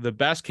estimates, the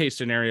best case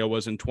scenario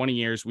was in 20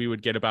 years, we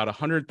would get about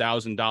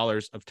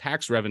 $100,000 of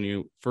tax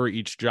revenue for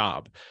each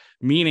job,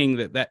 meaning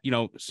that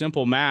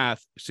simple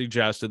math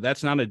suggests that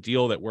that's not a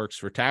deal that works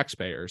for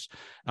taxpayers.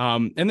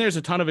 And there's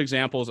a ton of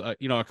examples,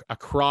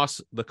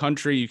 across the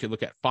country. You could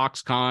look at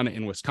Foxconn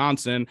in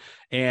Wisconsin.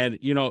 And,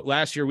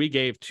 last year we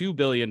gave $2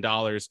 billion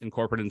in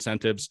corporate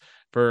incentives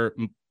for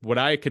what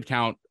I could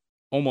count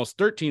almost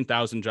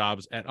 13,000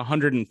 jobs at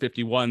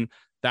 $151,000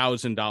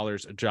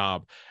 a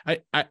job.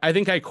 I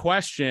think I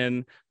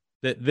question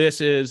that this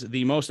is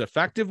the most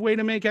effective way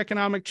to make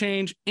economic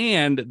change,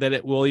 and that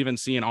it will even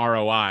see an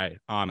ROI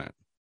on it.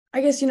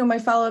 I guess, my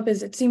follow-up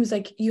is, it seems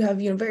like you have,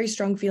 very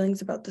strong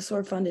feelings about the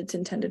SOAR fund, its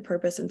intended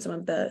purpose, and some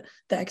of the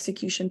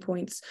execution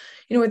points.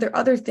 Are there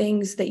other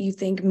things that you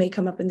think may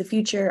come up in the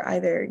future,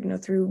 either,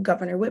 through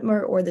Governor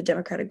Whitmer or the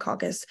Democratic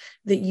caucus,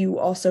 that you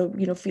also,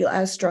 feel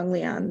as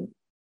strongly on?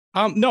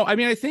 No, I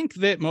mean, I think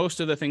that most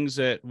of the things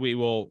that we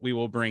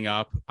will bring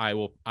up, I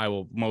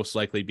will most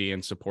likely be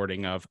in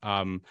supporting of.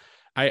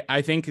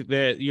 I think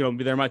that,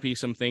 there might be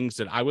some things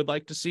that I would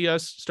like to see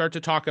us start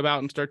to talk about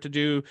and start to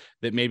do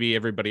that maybe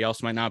everybody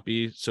else might not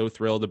be so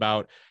thrilled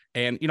about.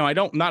 And,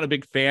 I'm not a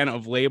big fan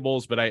of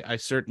labels, but I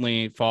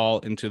certainly fall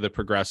into the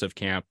progressive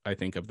camp, I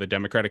think, of the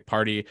Democratic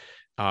Party.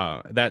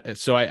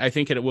 So I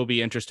think it will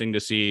be interesting to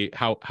see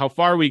how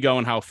far we go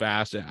and how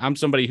fast. I'm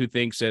somebody who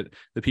thinks that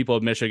the people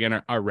of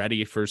Michigan are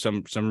ready for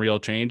some real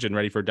change and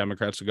ready for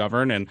Democrats to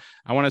govern. And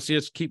I want to see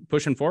us keep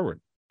pushing forward.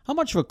 How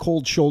much of a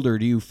cold shoulder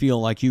do you feel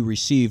like you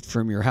received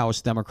from your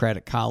House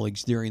Democratic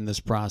colleagues during this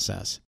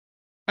process?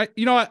 I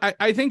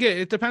think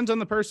it depends on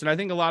the person. I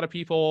think a lot of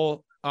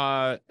people,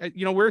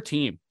 we're a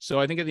team. So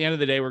I think at the end of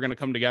the day, we're going to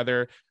come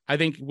together. I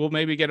think we'll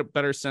maybe get a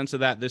better sense of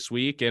that this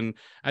week. And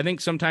I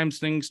think sometimes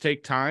things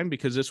take time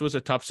because this was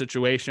a tough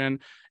situation.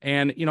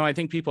 And, I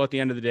think people at the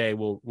end of the day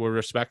will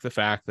respect the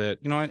fact that,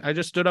 I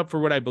just stood up for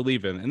what I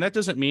believe in. And that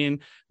doesn't mean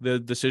the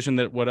decision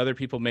that what other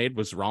people made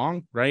was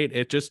wrong, right?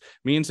 It just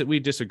means that we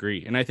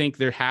disagree. And I think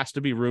there has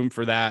to be room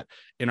for that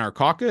in our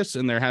caucus,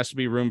 and there has to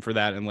be room for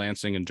that in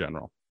Lansing in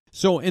general.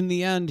 So in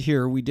the end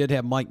here, we did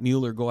have Mike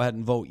Mueller go ahead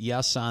and vote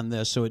yes on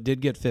this, so it did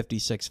get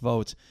 56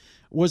 votes.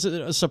 Was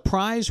it a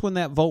surprise when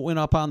that vote went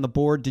up on the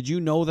board? Did you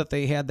know that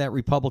they had that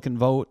Republican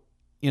vote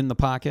in the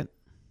pocket?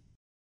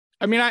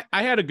 I mean,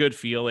 I had a good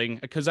feeling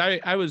because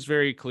I was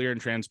very clear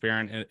and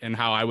transparent in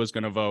how I was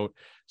going to vote.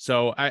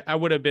 So I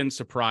would have been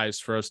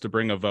surprised for us to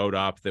bring a vote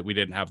up that we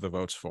didn't have the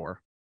votes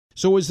for.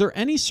 So is there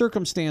any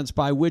circumstance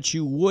by which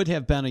you would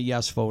have been a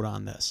yes vote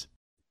on this?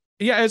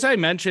 Yeah, as I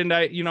mentioned,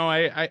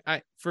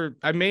 I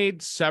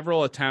made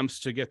several attempts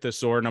to get the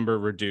SOAR number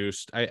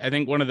reduced. I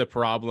think one of the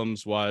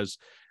problems was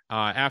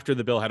after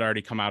the bill had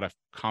already come out of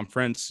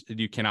conference,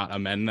 you cannot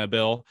amend the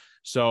bill.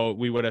 So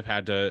we would have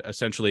had to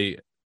essentially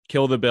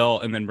kill the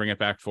bill and then bring it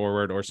back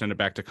forward or send it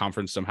back to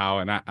conference somehow.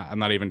 And I'm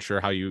not even sure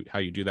how you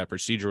do that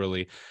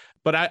procedurally.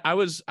 But I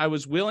was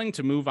willing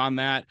to move on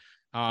that.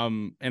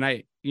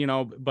 And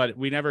but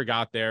we never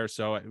got there.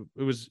 So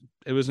it was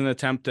an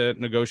attempt at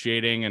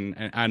negotiating,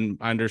 and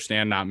I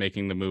understand not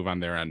making the move on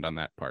their end on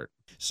that part.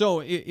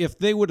 So if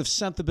they would have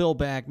sent the bill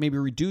back, maybe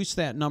reduce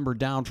that number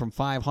down from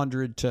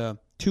 500 to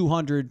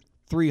 200,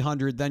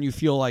 300, then you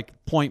feel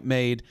like point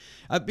made,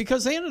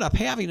 because they ended up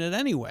having it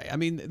anyway. I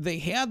mean, they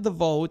had the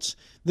votes.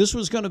 This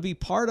was going to be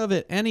part of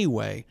it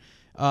anyway.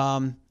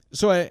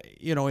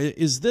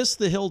 Is this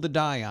the hill to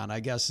die on, I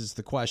guess, is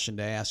the question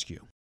to ask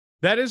you.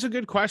 That is a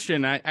good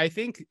question. I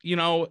think,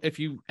 if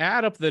you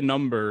add up the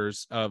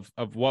numbers of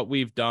what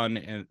we've done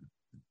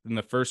in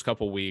the first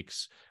couple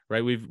weeks,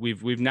 right?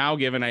 We've now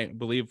given, I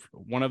believe,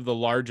 one of the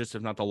largest,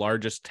 if not the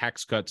largest,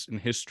 tax cuts in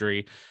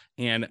history.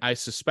 And I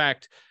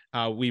suspect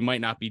we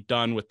might not be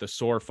done with the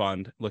SOAR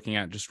fund, looking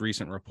at just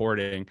recent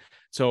reporting.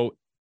 So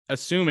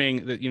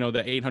assuming that, the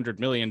 $800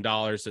 million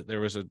that there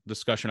was a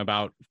discussion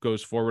about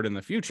goes forward in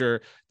the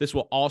future, this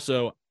will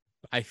also,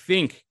 I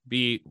think,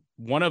 be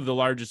one of the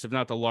largest, if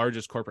not the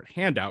largest, corporate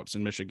handouts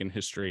in Michigan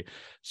history.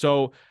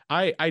 So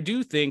I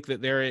do think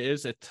that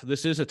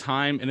this is a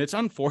time, and it's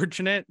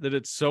unfortunate that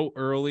it's so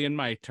early in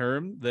my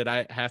term that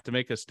I have to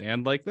make a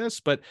stand like this.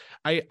 But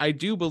I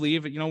do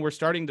believe, we're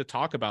starting to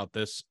talk about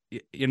this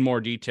in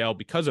more detail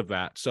because of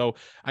that. So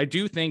I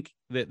do think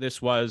that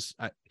this was,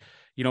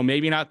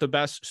 maybe not the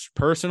best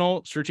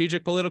personal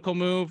strategic political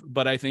move,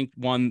 but I think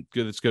one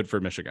that's good for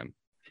Michigan.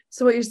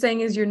 So what you're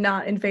saying is you're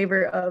not in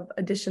favor of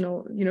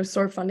additional,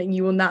 SOAR funding.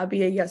 You will not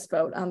be a yes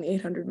vote on the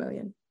 $800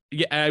 million.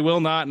 Yeah, I will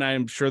not. And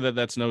I'm sure that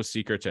that's no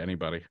secret to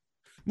anybody.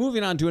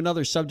 Moving on to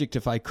another subject,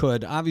 if I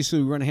could.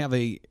 Obviously, we're going to have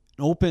an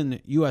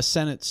open U.S.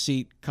 Senate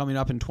seat coming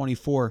up in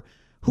 24.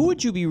 Who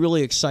would you be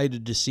really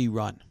excited to see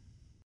run?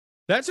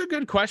 That's a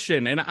good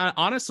question. And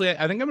honestly,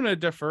 I think I'm going to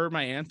defer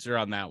my answer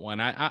on that one.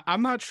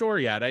 I'm not sure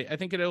yet. I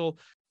think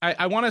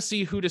I want to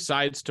see who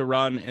decides to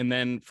run, and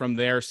then from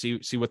there, see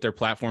what their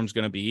platform is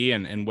going to be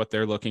and what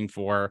they're looking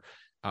for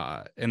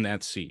in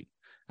that seat.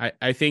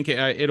 I think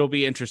it'll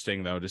be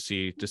interesting, though, to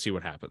see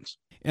what happens.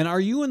 And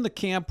are you in the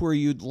camp where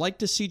you'd like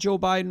to see Joe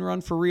Biden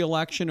run for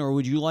re-election, or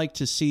would you like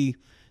to see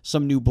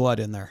some new blood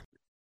in there?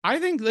 I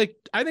think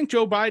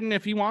Joe Biden,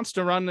 if he wants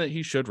to run, that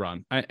he should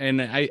run.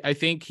 I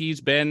think he's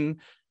been.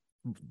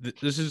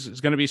 This is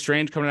going to be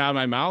strange coming out of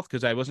my mouth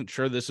because I wasn't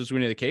sure this was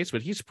going to be the case,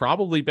 but he's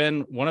probably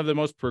been one of the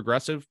most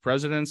progressive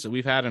presidents that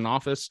we've had in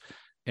office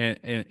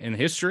in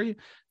history.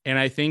 And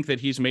I think that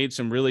he's made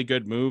some really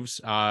good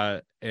moves.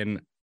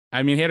 And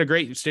I mean, he had a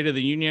great State of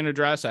the Union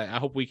address. I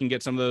hope we can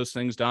get some of those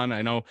things done.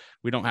 I know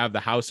we don't have the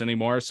House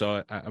anymore,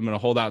 so I'm going to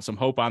hold out some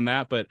hope on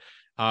that. But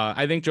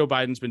I think Joe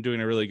Biden's been doing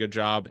a really good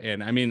job.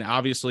 And I mean,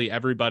 obviously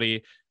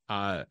everybody,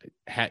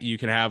 you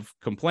can have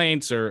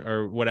complaints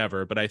or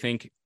whatever, but I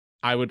think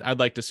I'd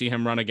like to see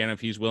him run again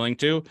if he's willing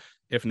to.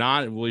 If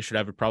not, we should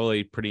have a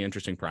probably pretty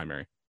interesting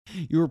primary.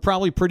 You were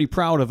probably pretty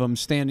proud of him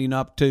standing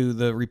up to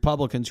the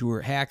Republicans who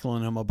were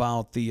hackling him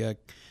about the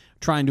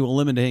trying to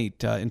eliminate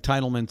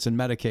entitlements in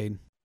Medicaid.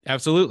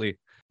 Absolutely.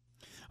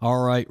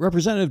 All right.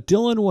 Representative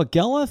Dylan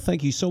Waghela,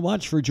 thank you so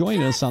much for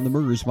joining us on the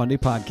Murders Monday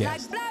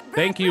podcast.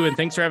 Thank you, and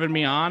thanks for having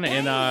me on,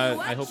 and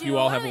I hope you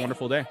all have a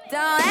wonderful day.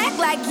 Don't act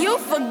like you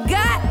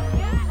forgot.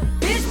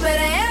 Bitch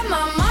better have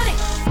my money.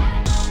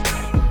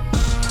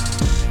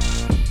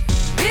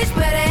 Bitch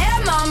better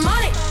have my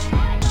money.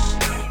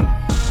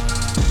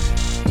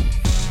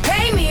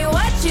 Pay me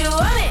what you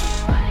want it.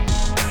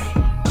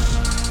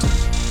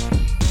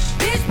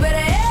 Bitch better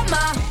have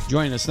my.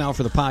 Joining us now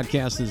for the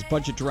podcast is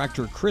Budget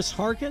Director Chris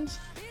Harkins.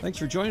 Thanks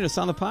for joining us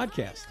on the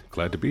podcast.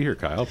 Glad to be here,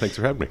 Kyle. Thanks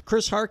for having me.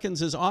 Chris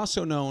Harkins is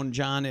also known,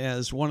 John,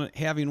 as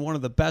having one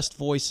of the best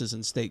voices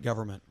in state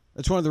government.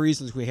 That's one of the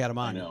reasons we had him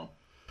on. I know.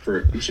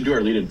 We should do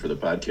our lead-in for the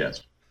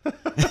podcast.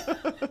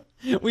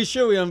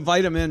 We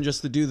invite him in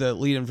just to do the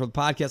lead-in for the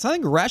podcast. I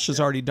think Resh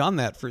has already done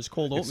that for his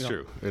cold oatmeal. It's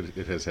true.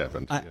 It has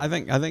happened. I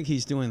think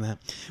he's doing that.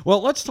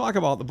 Well, let's talk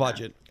about the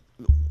budget.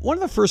 One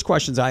of the first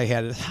questions I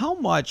had is how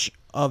much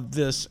of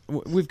this,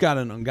 we've got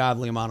an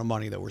ungodly amount of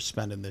money that we're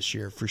spending this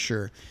year for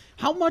sure.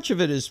 How much of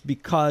it is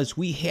because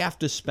we have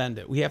to spend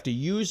it? We have to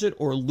use it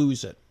or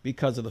lose it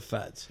because of the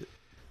feds?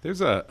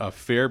 There's a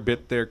fair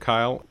bit there,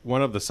 Kyle.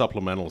 One of the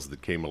supplementals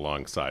that came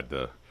alongside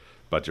the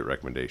budget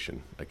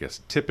recommendation, I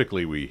guess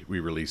typically we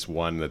release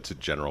one that's a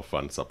general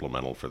fund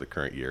supplemental for the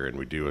current year, and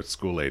we do a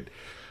school aid.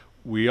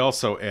 We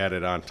also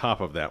added on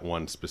top of that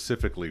one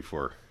specifically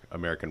for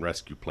American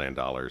Rescue Plan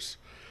dollars.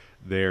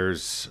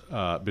 There's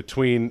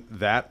between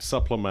that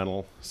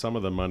supplemental, some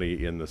of the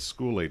money in the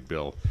school aid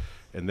bill,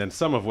 and then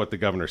some of what the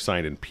governor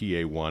signed in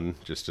PA1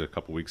 just a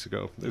couple weeks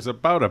ago. There's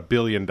about $1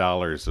 billion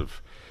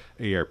of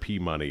ARP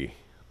money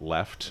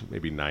left,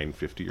 maybe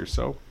 $950 or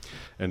so.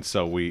 And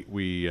so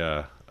we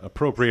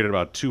appropriated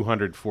about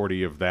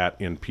 240 of that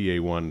in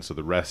PA1. So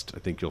the rest, I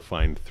think you'll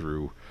find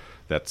through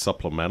that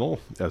supplemental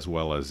as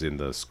well as in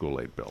the school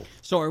aid bill.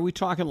 So are we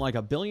talking like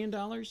 $1 billion?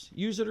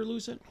 Use it or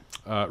lose it?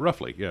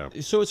 Roughly, yeah.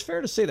 So it's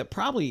fair to say that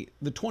probably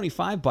the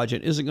 25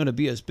 budget isn't going to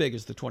be as big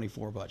as the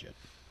 24 budget.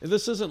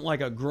 This isn't like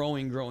a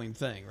growing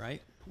thing,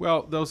 right?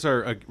 Well, those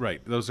are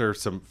right. Those are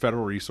some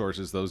federal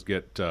resources. Those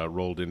get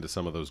rolled into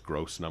some of those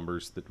gross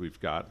numbers that we've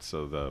got.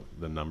 So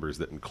the numbers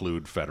that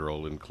include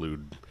federal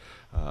include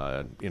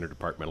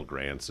interdepartmental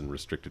grants and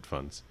restricted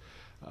funds.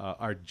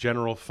 Our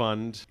general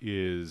fund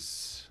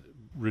is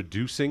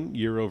reducing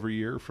year over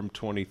year from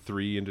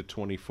 23 into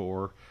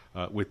 24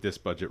 with this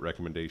budget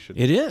recommendation.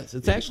 It is.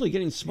 It's actually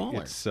getting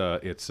smaller.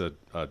 It's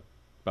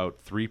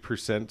about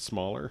 3%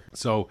 smaller.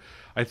 So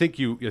I think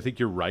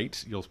you're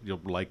right.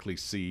 You'll likely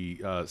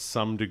see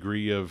some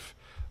degree of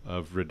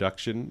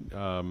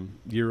reduction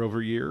year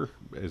over year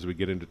as we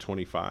get into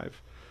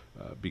 25,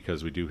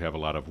 because we do have a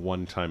lot of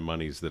one-time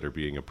monies that are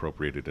being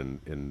appropriated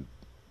in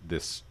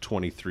this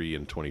 23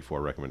 and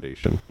 24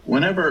 recommendation.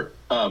 Whenever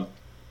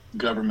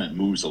government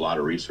moves a lot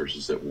of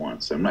resources at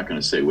once, I'm not going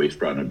to say waste,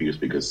 fraud, and abuse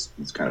because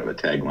it's kind of a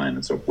tagline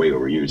that's way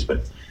overused,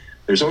 but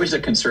there's always a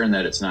concern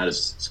that it's not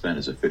as spent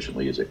as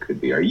efficiently as it could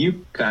be. Are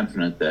you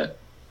confident that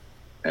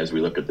as we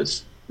look at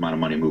this amount of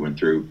money moving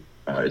through,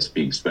 it's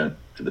being spent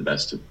to the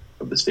best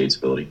of the state's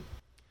ability?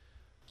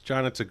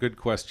 John, it's a good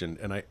question,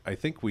 and I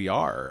think we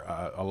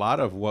are. A lot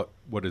of what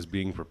is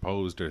being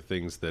proposed are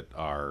things that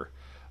are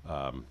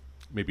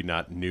maybe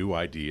not new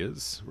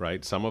ideas,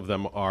 right? Some of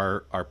them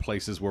are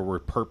places where we're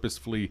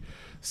purposefully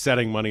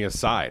setting money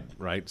aside,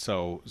 right?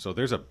 So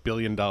there's $1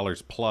 billion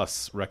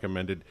plus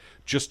recommended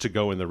just to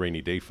go in the rainy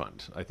day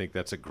fund. I think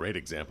that's a great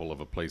example of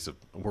a place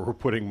where we're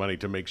putting money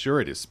to make sure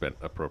it is spent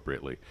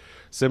appropriately.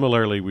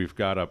 Similarly, we've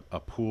got a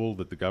pool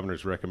that the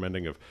governor's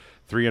recommending of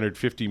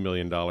 $350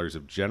 million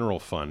of general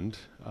fund.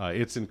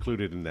 It's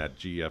included in that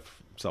GF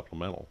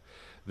supplemental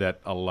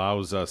that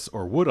allows us,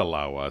 or would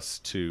allow us,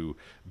 to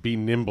be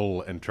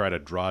nimble and try to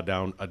draw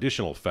down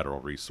additional federal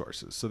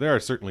resources. So there are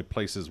certainly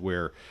places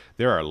where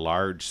there are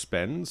large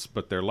spends,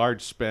 but they're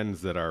large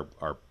spends that are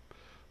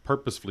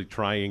purposefully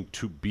trying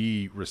to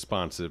be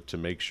responsive to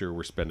make sure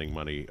we're spending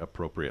money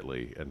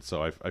appropriately. And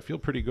so I feel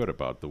pretty good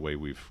about the way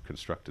we've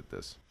constructed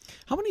this.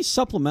 How many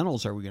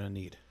supplementals are we going to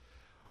need?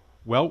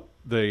 Well,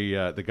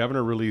 the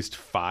governor released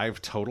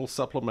 5 total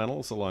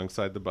supplementals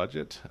alongside the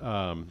budget.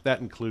 That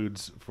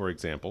includes, for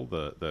example,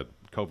 the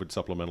COVID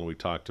supplemental we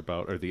talked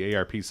about, or the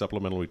ARP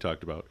supplemental we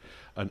talked about,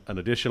 an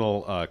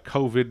additional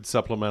COVID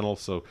supplemental,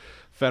 so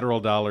federal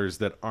dollars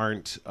that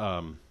aren't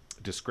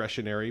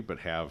discretionary but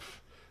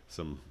have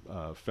some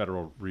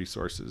federal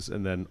resources,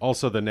 and then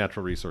also the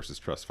Natural Resources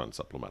Trust Fund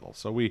supplemental.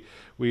 So we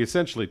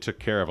essentially took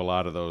care of a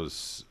lot of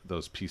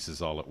those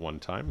pieces all at one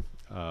time,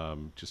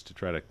 just to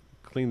try to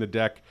clean the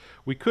deck.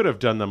 We could have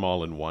done them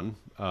all in one,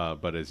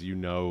 but as you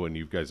know, and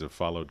you guys have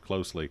followed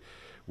closely,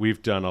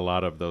 we've done a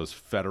lot of those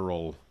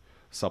federal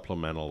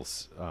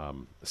supplementals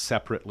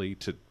separately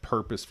to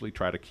purposefully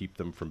try to keep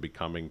them from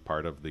becoming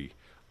part of the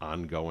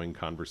ongoing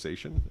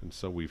conversation. And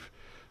so we've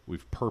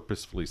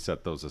purposefully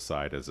set those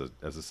aside as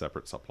a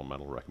separate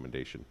supplemental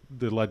recommendation.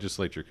 The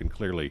legislature can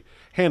clearly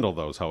handle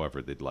those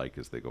however they'd like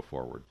as they go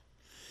forward.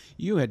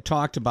 You had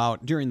talked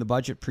about, during the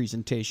budget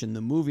presentation,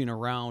 the moving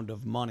around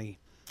of money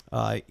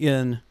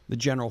in the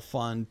general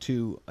fund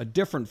to a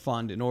different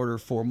fund in order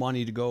for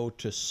money to go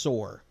to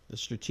SOAR, the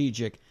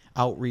Strategic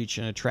Outreach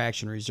and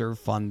Attraction Reserve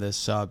Fund,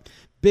 this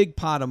big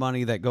pot of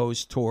money that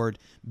goes toward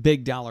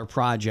big dollar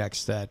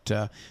projects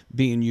that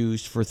being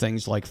used for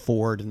things like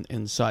Ford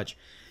and such.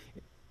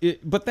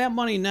 But that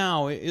money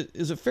now,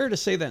 is it fair to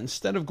say that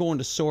instead of going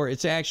to SOAR,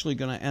 it's actually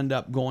going to end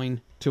up going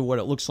to what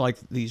it looks like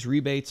these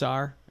rebates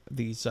are,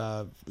 these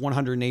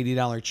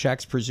 $180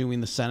 checks,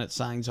 presuming the Senate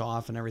signs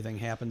off and everything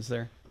happens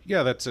there?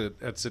 Yeah, that's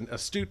an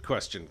astute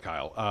question,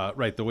 Kyle.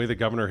 Right, the way the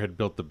governor had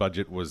built the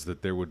budget was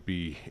that there would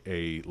be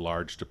a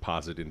large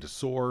deposit into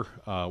SOAR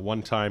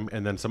one time,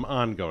 and then some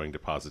ongoing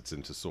deposits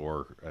into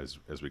SOAR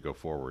as we go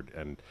forward.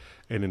 And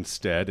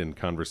instead, in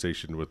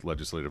conversation with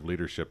legislative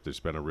leadership, there's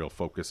been a real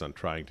focus on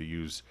trying to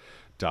use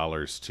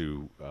dollars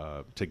to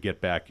get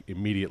back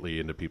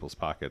immediately into people's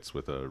pockets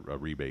with a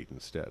rebate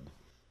instead.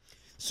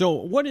 So,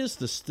 what is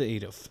the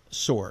state of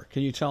SOAR?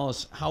 Can you tell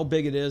us how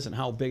big it is and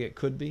how big it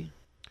could be?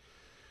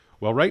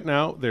 Well, right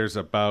now there's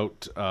a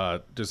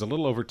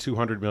little over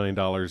 $200 million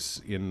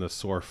in the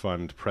SOAR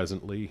fund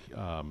presently.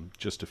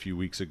 Just a few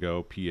weeks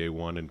ago,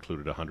 PA1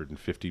 included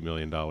 $150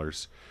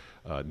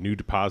 million new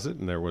deposit,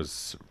 and there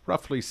was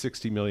roughly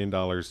 $60 million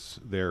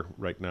there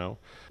right now.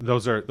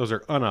 Those are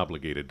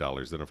unobligated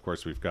dollars. Then, of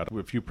course, we've got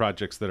a few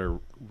projects that are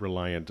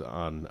reliant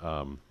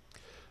on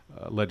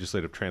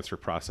legislative transfer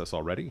process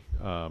already.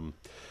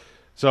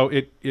 So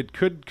it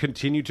could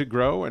continue to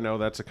grow. I know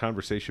that's a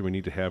conversation we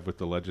need to have with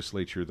the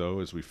legislature, though,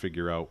 as we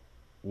figure out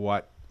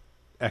what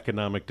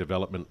economic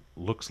development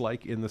looks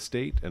like in the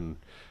state and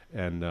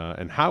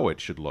how it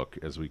should look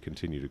as we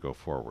continue to go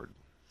forward.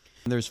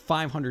 There's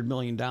 $500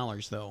 million,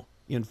 though,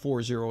 in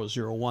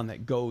 4001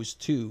 that goes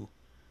to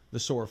the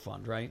SOAR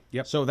fund, right?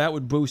 Yep. So that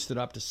would boost it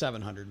up to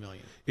 $700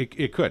 million.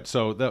 It could.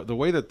 So the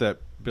way that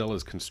bill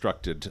is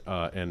constructed,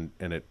 and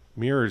it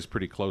mirrors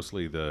pretty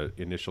closely the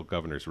initial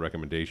governor's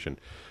recommendation,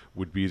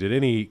 would be that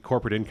any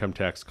corporate income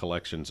tax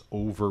collections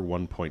over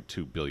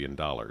 $1.2 billion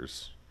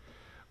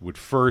would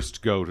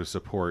first go to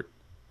support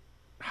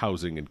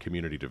housing and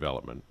community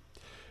development.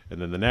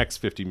 And then the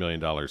next $50 million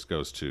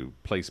goes to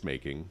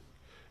placemaking.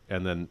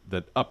 And then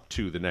up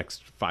to the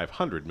next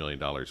 $500 million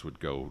would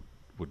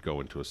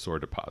go into a SOAR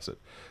deposit.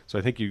 So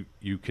I think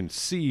you can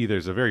see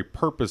there's a very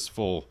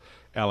purposeful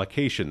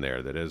allocation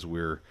there, that as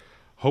we're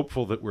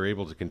hopeful that we're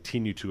able to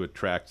continue to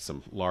attract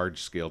some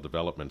large-scale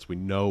developments, we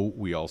know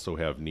we also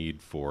have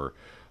need for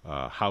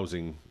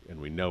housing, and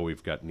we know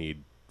we've got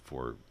need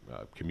for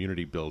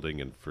community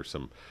building and for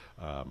some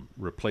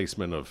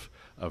replacement of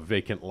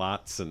vacant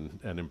lots and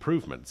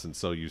improvements. And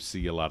so you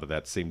see a lot of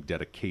that same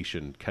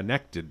dedication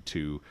connected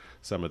to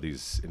some of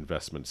these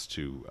investments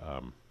to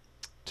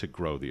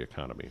grow the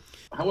economy.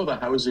 How will the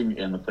housing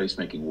and the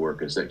placemaking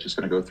work? Is that just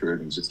going to go through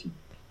an existing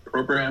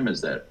program?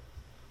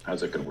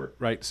 How's that going to work?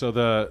 Right. So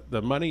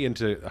the money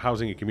into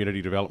housing and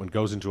community development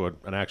goes into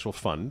an actual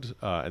fund,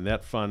 and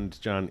that fund,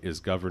 John, is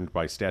governed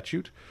by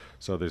statute.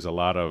 So there's a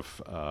lot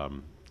of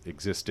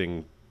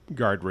existing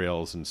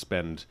guardrails and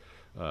spend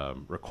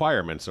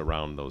requirements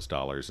around those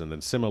dollars. And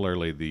then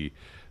similarly,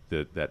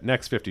 that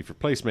next 50 for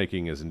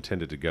placemaking is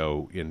intended to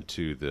go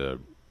into the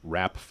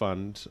RAP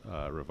fund,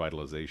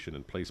 revitalization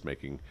and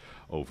placemaking,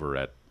 over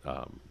at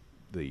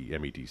the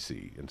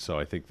MEDC. And so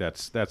I think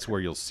that's where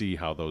you'll see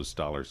how those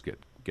dollars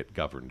get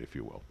governed, if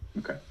you will.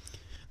 Okay.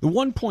 The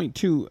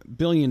 $1.2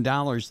 billion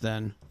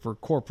then for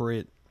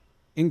corporate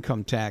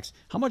income tax,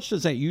 how much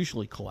does that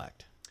usually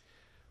collect?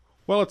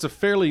 Well, it's a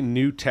fairly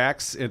new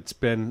tax. It's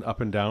been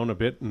up and down a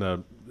bit in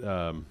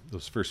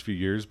those first few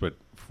years. But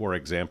for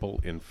example,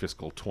 in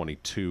fiscal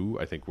 22,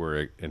 I think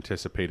we're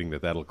anticipating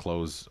that'll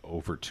close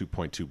over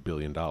 $2.2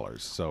 billion.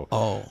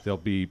 So there'll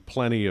be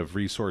plenty of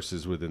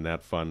resources within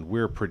that fund.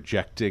 We're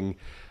projecting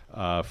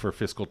for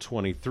fiscal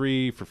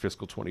 23, for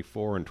fiscal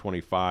 24 and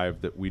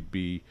 25 that we'd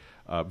be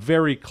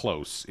very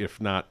close, if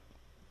not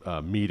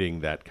meeting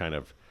that kind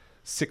of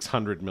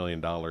 $600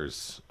 million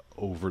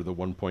over the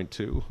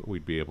 1.2,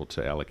 we'd be able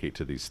to allocate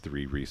to these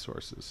three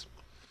resources.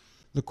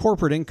 The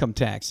corporate income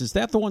tax, is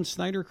that the one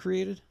Snyder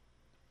created?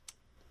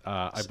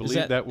 I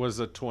believe that was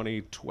a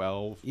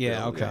 2012 Yeah,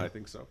 bill. okay. Yeah, I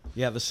think so.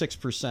 Yeah, the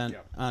 6%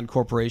 on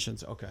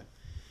corporations. Okay.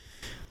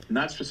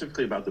 Not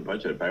specifically about the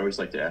budget, but I always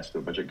like to ask the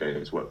budget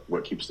guys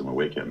what keeps them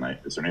awake at night.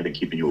 Is there anything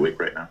keeping you awake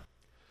right now?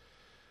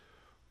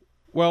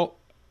 Well,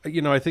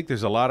 I think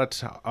there's a lot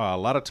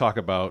of talk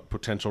about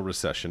potential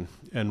recession,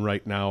 and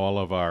right now all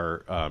of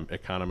our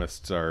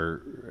economists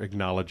are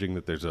acknowledging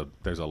that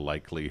there's a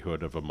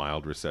likelihood of a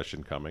mild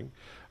recession coming.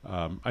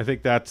 I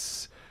think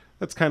that's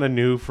kind of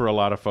new for a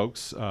lot of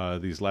folks.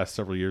 These last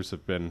several years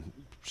have been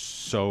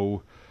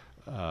so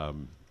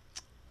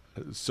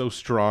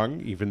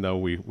strong, even though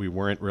we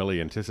weren't really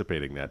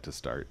anticipating that to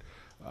start.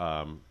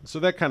 So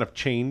that kind of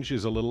change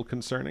is a little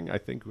concerning. I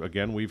think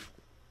again we've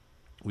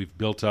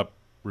built up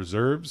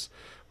reserves.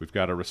 We've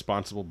got a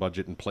responsible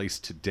budget in place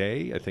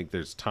today. I think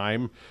there's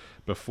time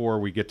before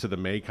we get to the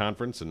May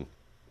conference, and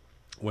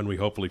when we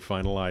hopefully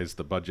finalize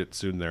the budget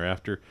soon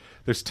thereafter,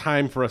 there's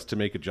time for us to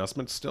make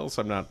adjustments still.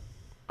 So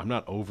I'm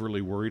not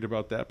overly worried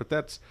about that, but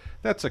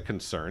that's a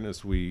concern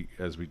as we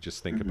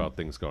just think about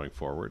things going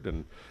forward.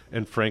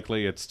 And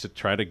frankly, it's to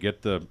try to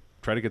get the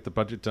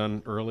budget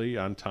done early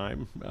on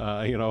time.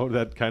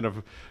 That kind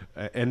of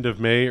end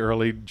of May,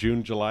 early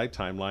June, July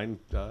timeline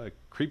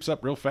creeps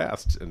up real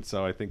fast. And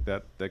so I think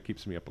that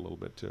keeps me up a little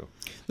bit too.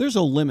 There's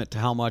a limit to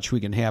how much we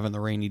can have in the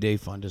rainy day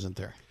fund, isn't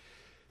there?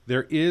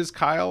 There is,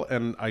 Kyle,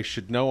 and I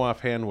should know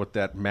offhand what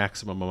that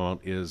maximum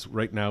amount is.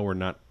 Right now we're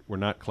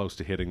not close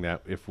to hitting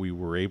that. If we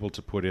were able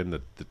to put in the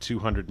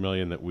 $200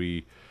 million that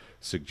we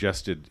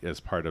suggested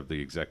as part of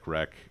the exec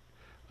rec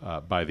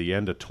by the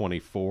end of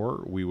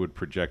 24, we would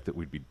project that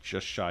we'd be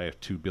just shy of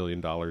 $2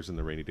 billion in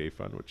the rainy day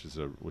fund,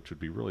 which would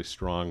be really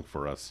strong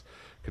for us,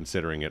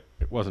 considering it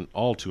wasn't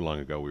all too long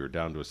ago. We were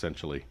down to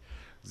essentially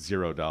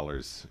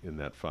 $0 in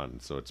that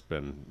fund. So it's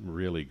been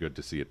really good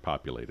to see it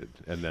populated.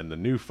 And then the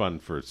new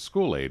fund for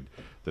school aid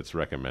that's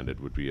recommended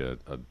would be a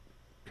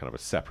kind of a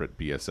separate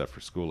BSF for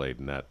school aid,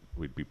 and that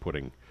we'd be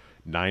putting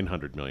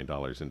 $900 million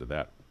into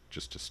that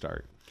just to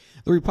start.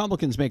 The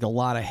Republicans make a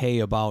lot of hay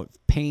about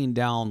paying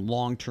down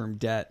long-term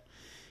debt.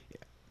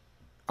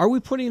 Are we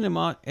putting them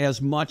out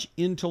as much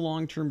into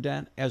long-term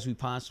debt as we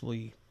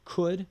possibly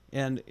could?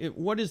 And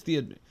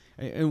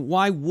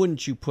why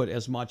wouldn't you put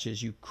as much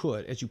as you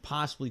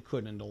possibly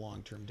could into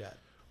long-term debt?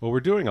 Well,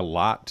 we're doing a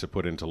lot to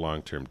put into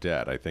long-term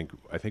debt. I think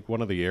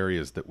one of the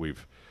areas that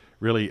we've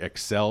really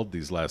excelled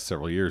these last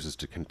several years is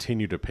to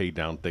continue to pay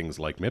down things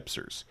like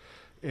MIPSers.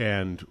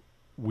 And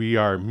we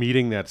are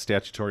meeting that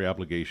statutory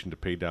obligation to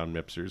pay down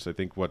MIPSers. I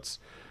think what's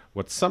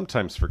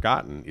sometimes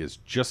forgotten is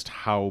just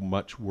how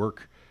much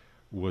work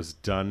was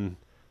done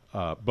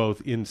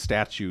both in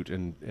statute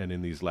and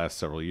in these last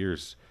several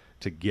years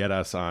to get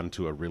us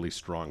onto a really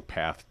strong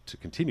path to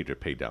continue to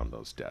pay down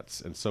those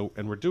debts.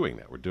 And we're doing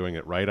that. We're doing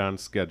it right on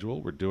schedule.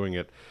 We're doing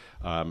it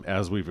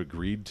as we've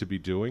agreed to be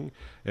doing.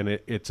 And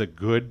it's a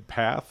good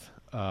path,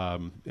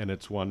 and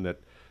it's one that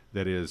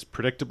is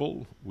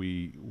predictable.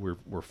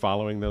 We're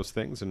following those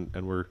things,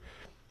 and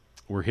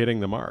we're hitting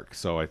the mark.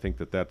 So I think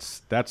that's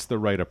the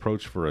right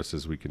approach for us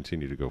as we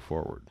continue to go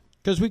forward.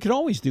 Because we could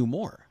always do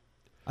more.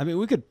 I mean,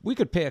 we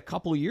could pay a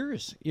couple of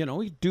years.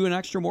 We do an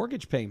extra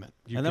mortgage payment,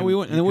 and then we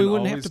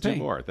wouldn't have to pay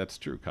more. That's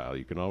true, Kyle.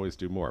 You can always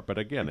do more. But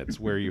again, it's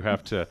where you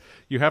have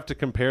to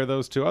compare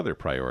those to other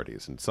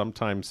priorities. And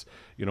sometimes,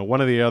 one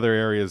of the other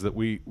areas that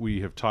we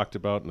have talked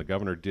about, and the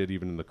governor did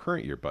even in the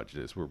current year budget,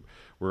 is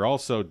we're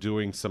also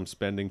doing some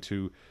spending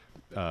to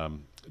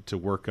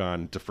work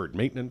on deferred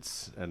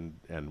maintenance and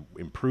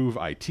improve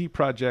IT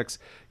projects.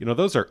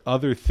 Those are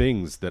other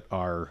things that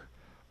are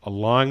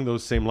along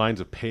those same lines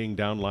of paying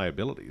down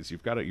liabilities.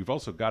 You've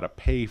also got to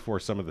pay for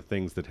some of the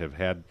things that have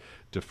had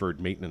deferred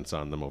maintenance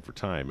on them over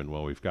time. And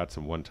while we've got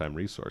some one-time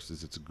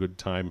resources, it's a good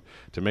time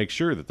to make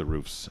sure that the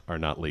roofs are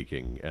not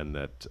leaking and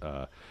that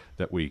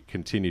we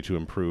continue to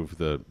improve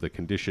the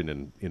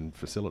condition in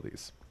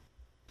facilities.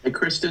 Hey,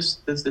 Chris,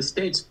 does the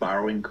state's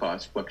borrowing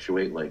costs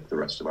fluctuate like the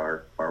rest of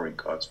our borrowing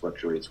costs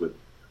fluctuates with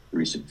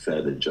recent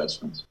Fed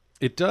adjustments?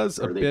 It does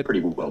a bit. Are they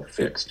pretty well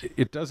fixed?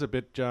 It does a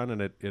bit, John,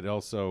 and it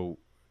also,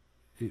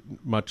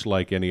 much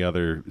like any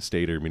other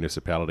state or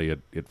municipality,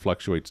 it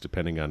fluctuates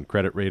depending on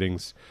credit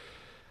ratings.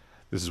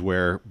 This is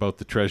where both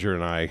the treasurer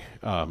and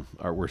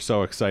I were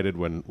so excited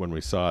when we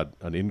saw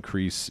an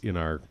increase in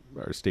our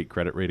state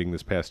credit rating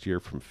this past year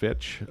from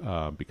Fitch,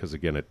 because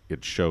again,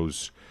 it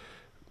shows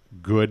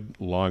good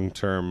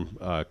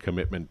long-term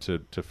commitment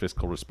to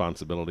fiscal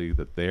responsibility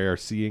that they are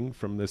seeing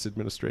from this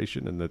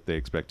administration and that they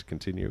expect to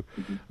continue.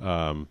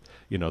 Mm-hmm.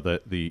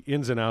 The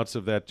ins and outs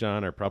of that,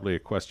 John, are probably a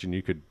question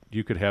you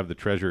could have the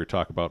treasurer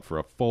talk about for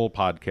a full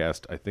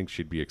podcast. I think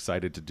she'd be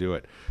excited to do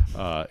it.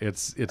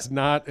 It's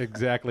not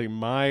exactly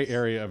my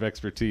area of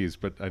expertise,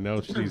 but I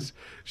know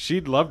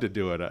she'd love to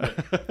do it.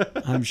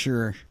 I'm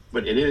sure.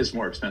 But it is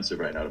more expensive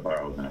right now to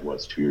borrow than it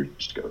was 2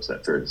 years ago. Is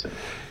that fair to say?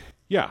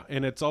 Yeah,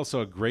 and it's also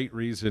a great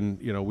reason.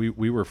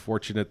 We were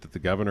fortunate that the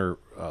governor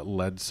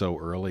led so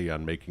early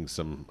on making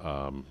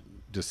some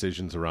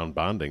decisions around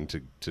bonding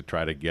to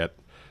try to get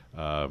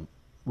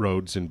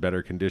roads in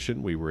better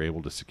condition. We were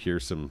able to secure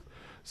some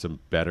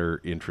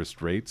better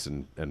interest rates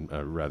and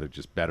rather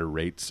just better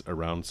rates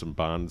around some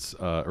bonds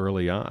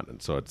early on, and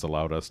so it's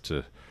allowed us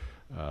to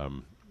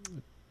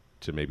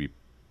maybe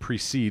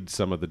precede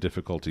some of the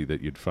difficulty that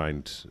you'd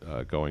find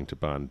going to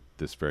bond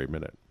this very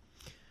minute.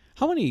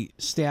 How many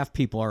staff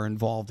people are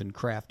involved in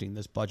crafting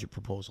this budget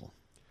proposal?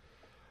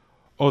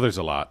 Oh, there's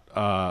a lot.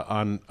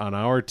 On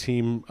our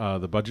team,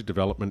 the budget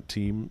development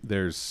team,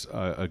 there's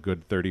a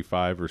good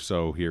 35 or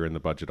so here in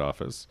the budget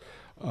office.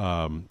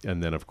 And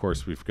then, of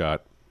course, we've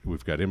got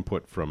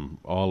input from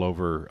all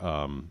over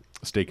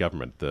state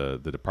government. The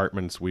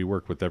departments, we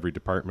work with every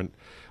department,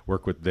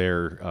 work with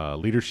their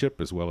leadership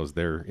as well as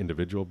their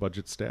individual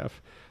budget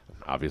staff.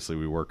 Obviously,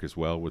 we work as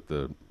well with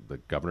the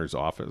governor's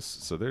office.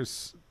 So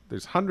there's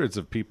hundreds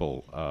of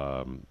people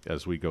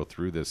as we go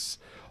through this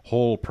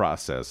whole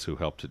process who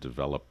help to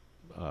develop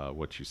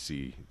what you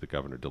see the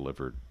governor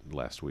delivered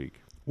last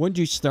week. When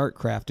did you start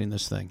crafting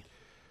this thing?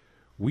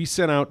 We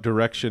sent out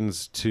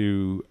directions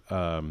to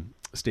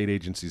state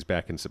agencies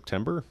back in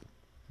September.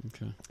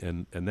 Okay.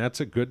 And that's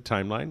a good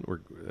timeline.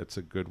 That's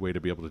a good way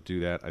to be able to do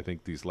that. I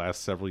think these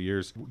last several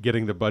years,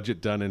 getting the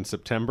budget done in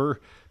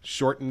September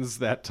shortens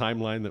that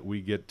timeline that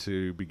we get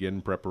to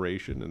begin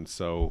preparation. And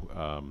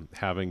so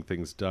having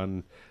things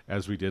done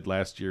as we did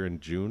last year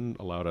in June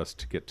allowed us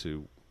to get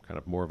to kind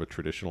of more of a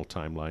traditional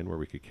timeline where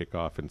we could kick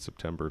off in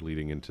September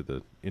leading into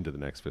the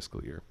next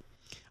fiscal year.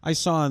 I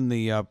saw in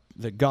the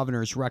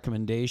governor's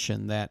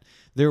recommendation that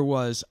there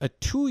was a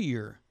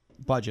 2-year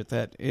budget,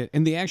 that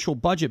in the actual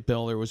budget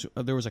bill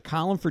there was a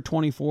column for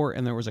 24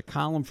 and there was a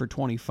column for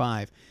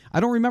 25. I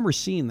don't remember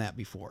seeing that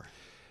before.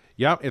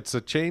 Yeah, it's a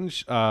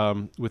change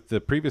with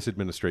the previous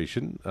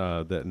administration,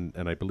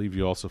 and I believe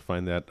you also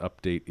find that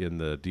update in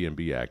the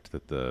DMB Act,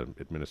 that the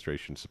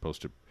administration is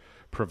supposed to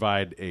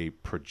provide a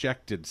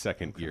projected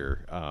second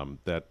year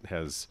that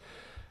has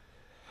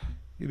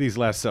these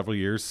last several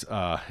years,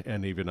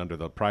 and even under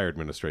the prior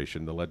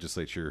administration, the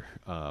legislature,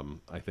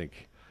 I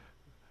think,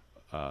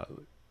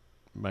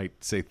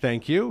 might say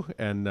thank you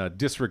and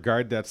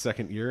disregard that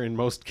second year in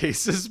most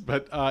cases,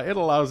 but it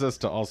allows us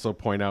to also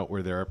point out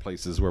where there are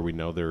places where we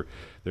know there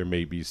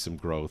may be some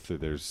growth, or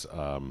there's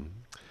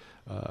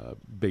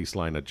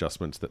baseline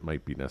adjustments that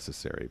might be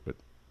necessary, but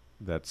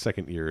that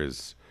second year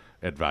is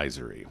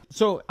advisory.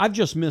 So I've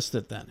just missed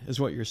it then, is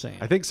what you're saying?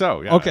 I think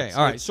so, yeah. Okay,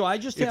 all right. So I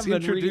just haven't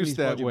been reading these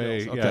budget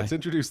bills. Okay. Yeah, it's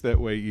introduced that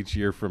way each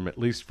year, at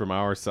least from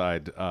our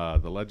side.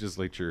 The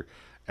legislature,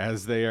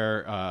 as they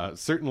are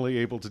certainly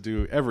able to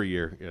do every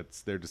year,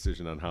 it's their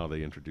decision on how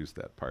they introduce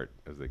that part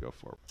as they go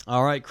forward.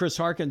 All right, Chris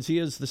Harkins, he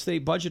is the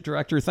state budget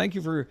director. Thank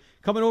you for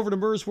coming over to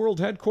MERS World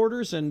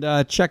headquarters and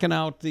checking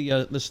out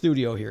the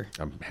studio here.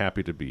 I'm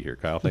happy to be here,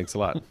 Kyle. Thanks a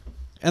lot.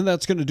 And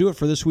that's going to do it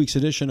for this week's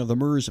edition of the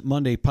MERS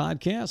Monday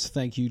podcast.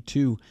 Thank you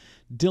to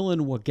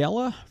Dylan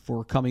Wagella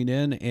for coming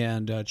in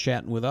and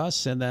chatting with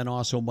us, and then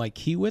also Mike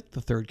Hewitt, the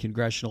 3rd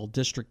Congressional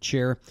District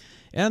Chair,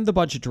 and the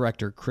Budget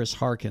Director, Chris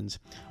Harkins.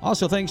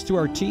 Also, thanks to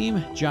our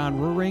team, John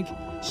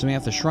Rurink,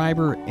 Samantha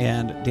Schreiber,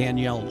 and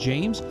Danielle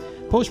James.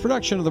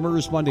 Post-production of the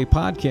MERS Monday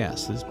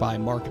podcast is by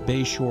Mark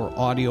Bayshore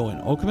Audio in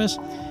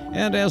Okemos.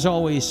 And as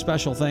always,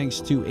 special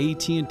thanks to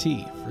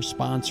AT&T for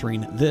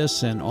sponsoring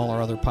this and all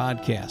our other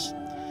podcasts.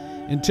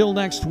 Until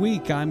next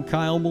week, I'm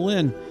Kyle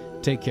Malin.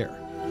 Take care.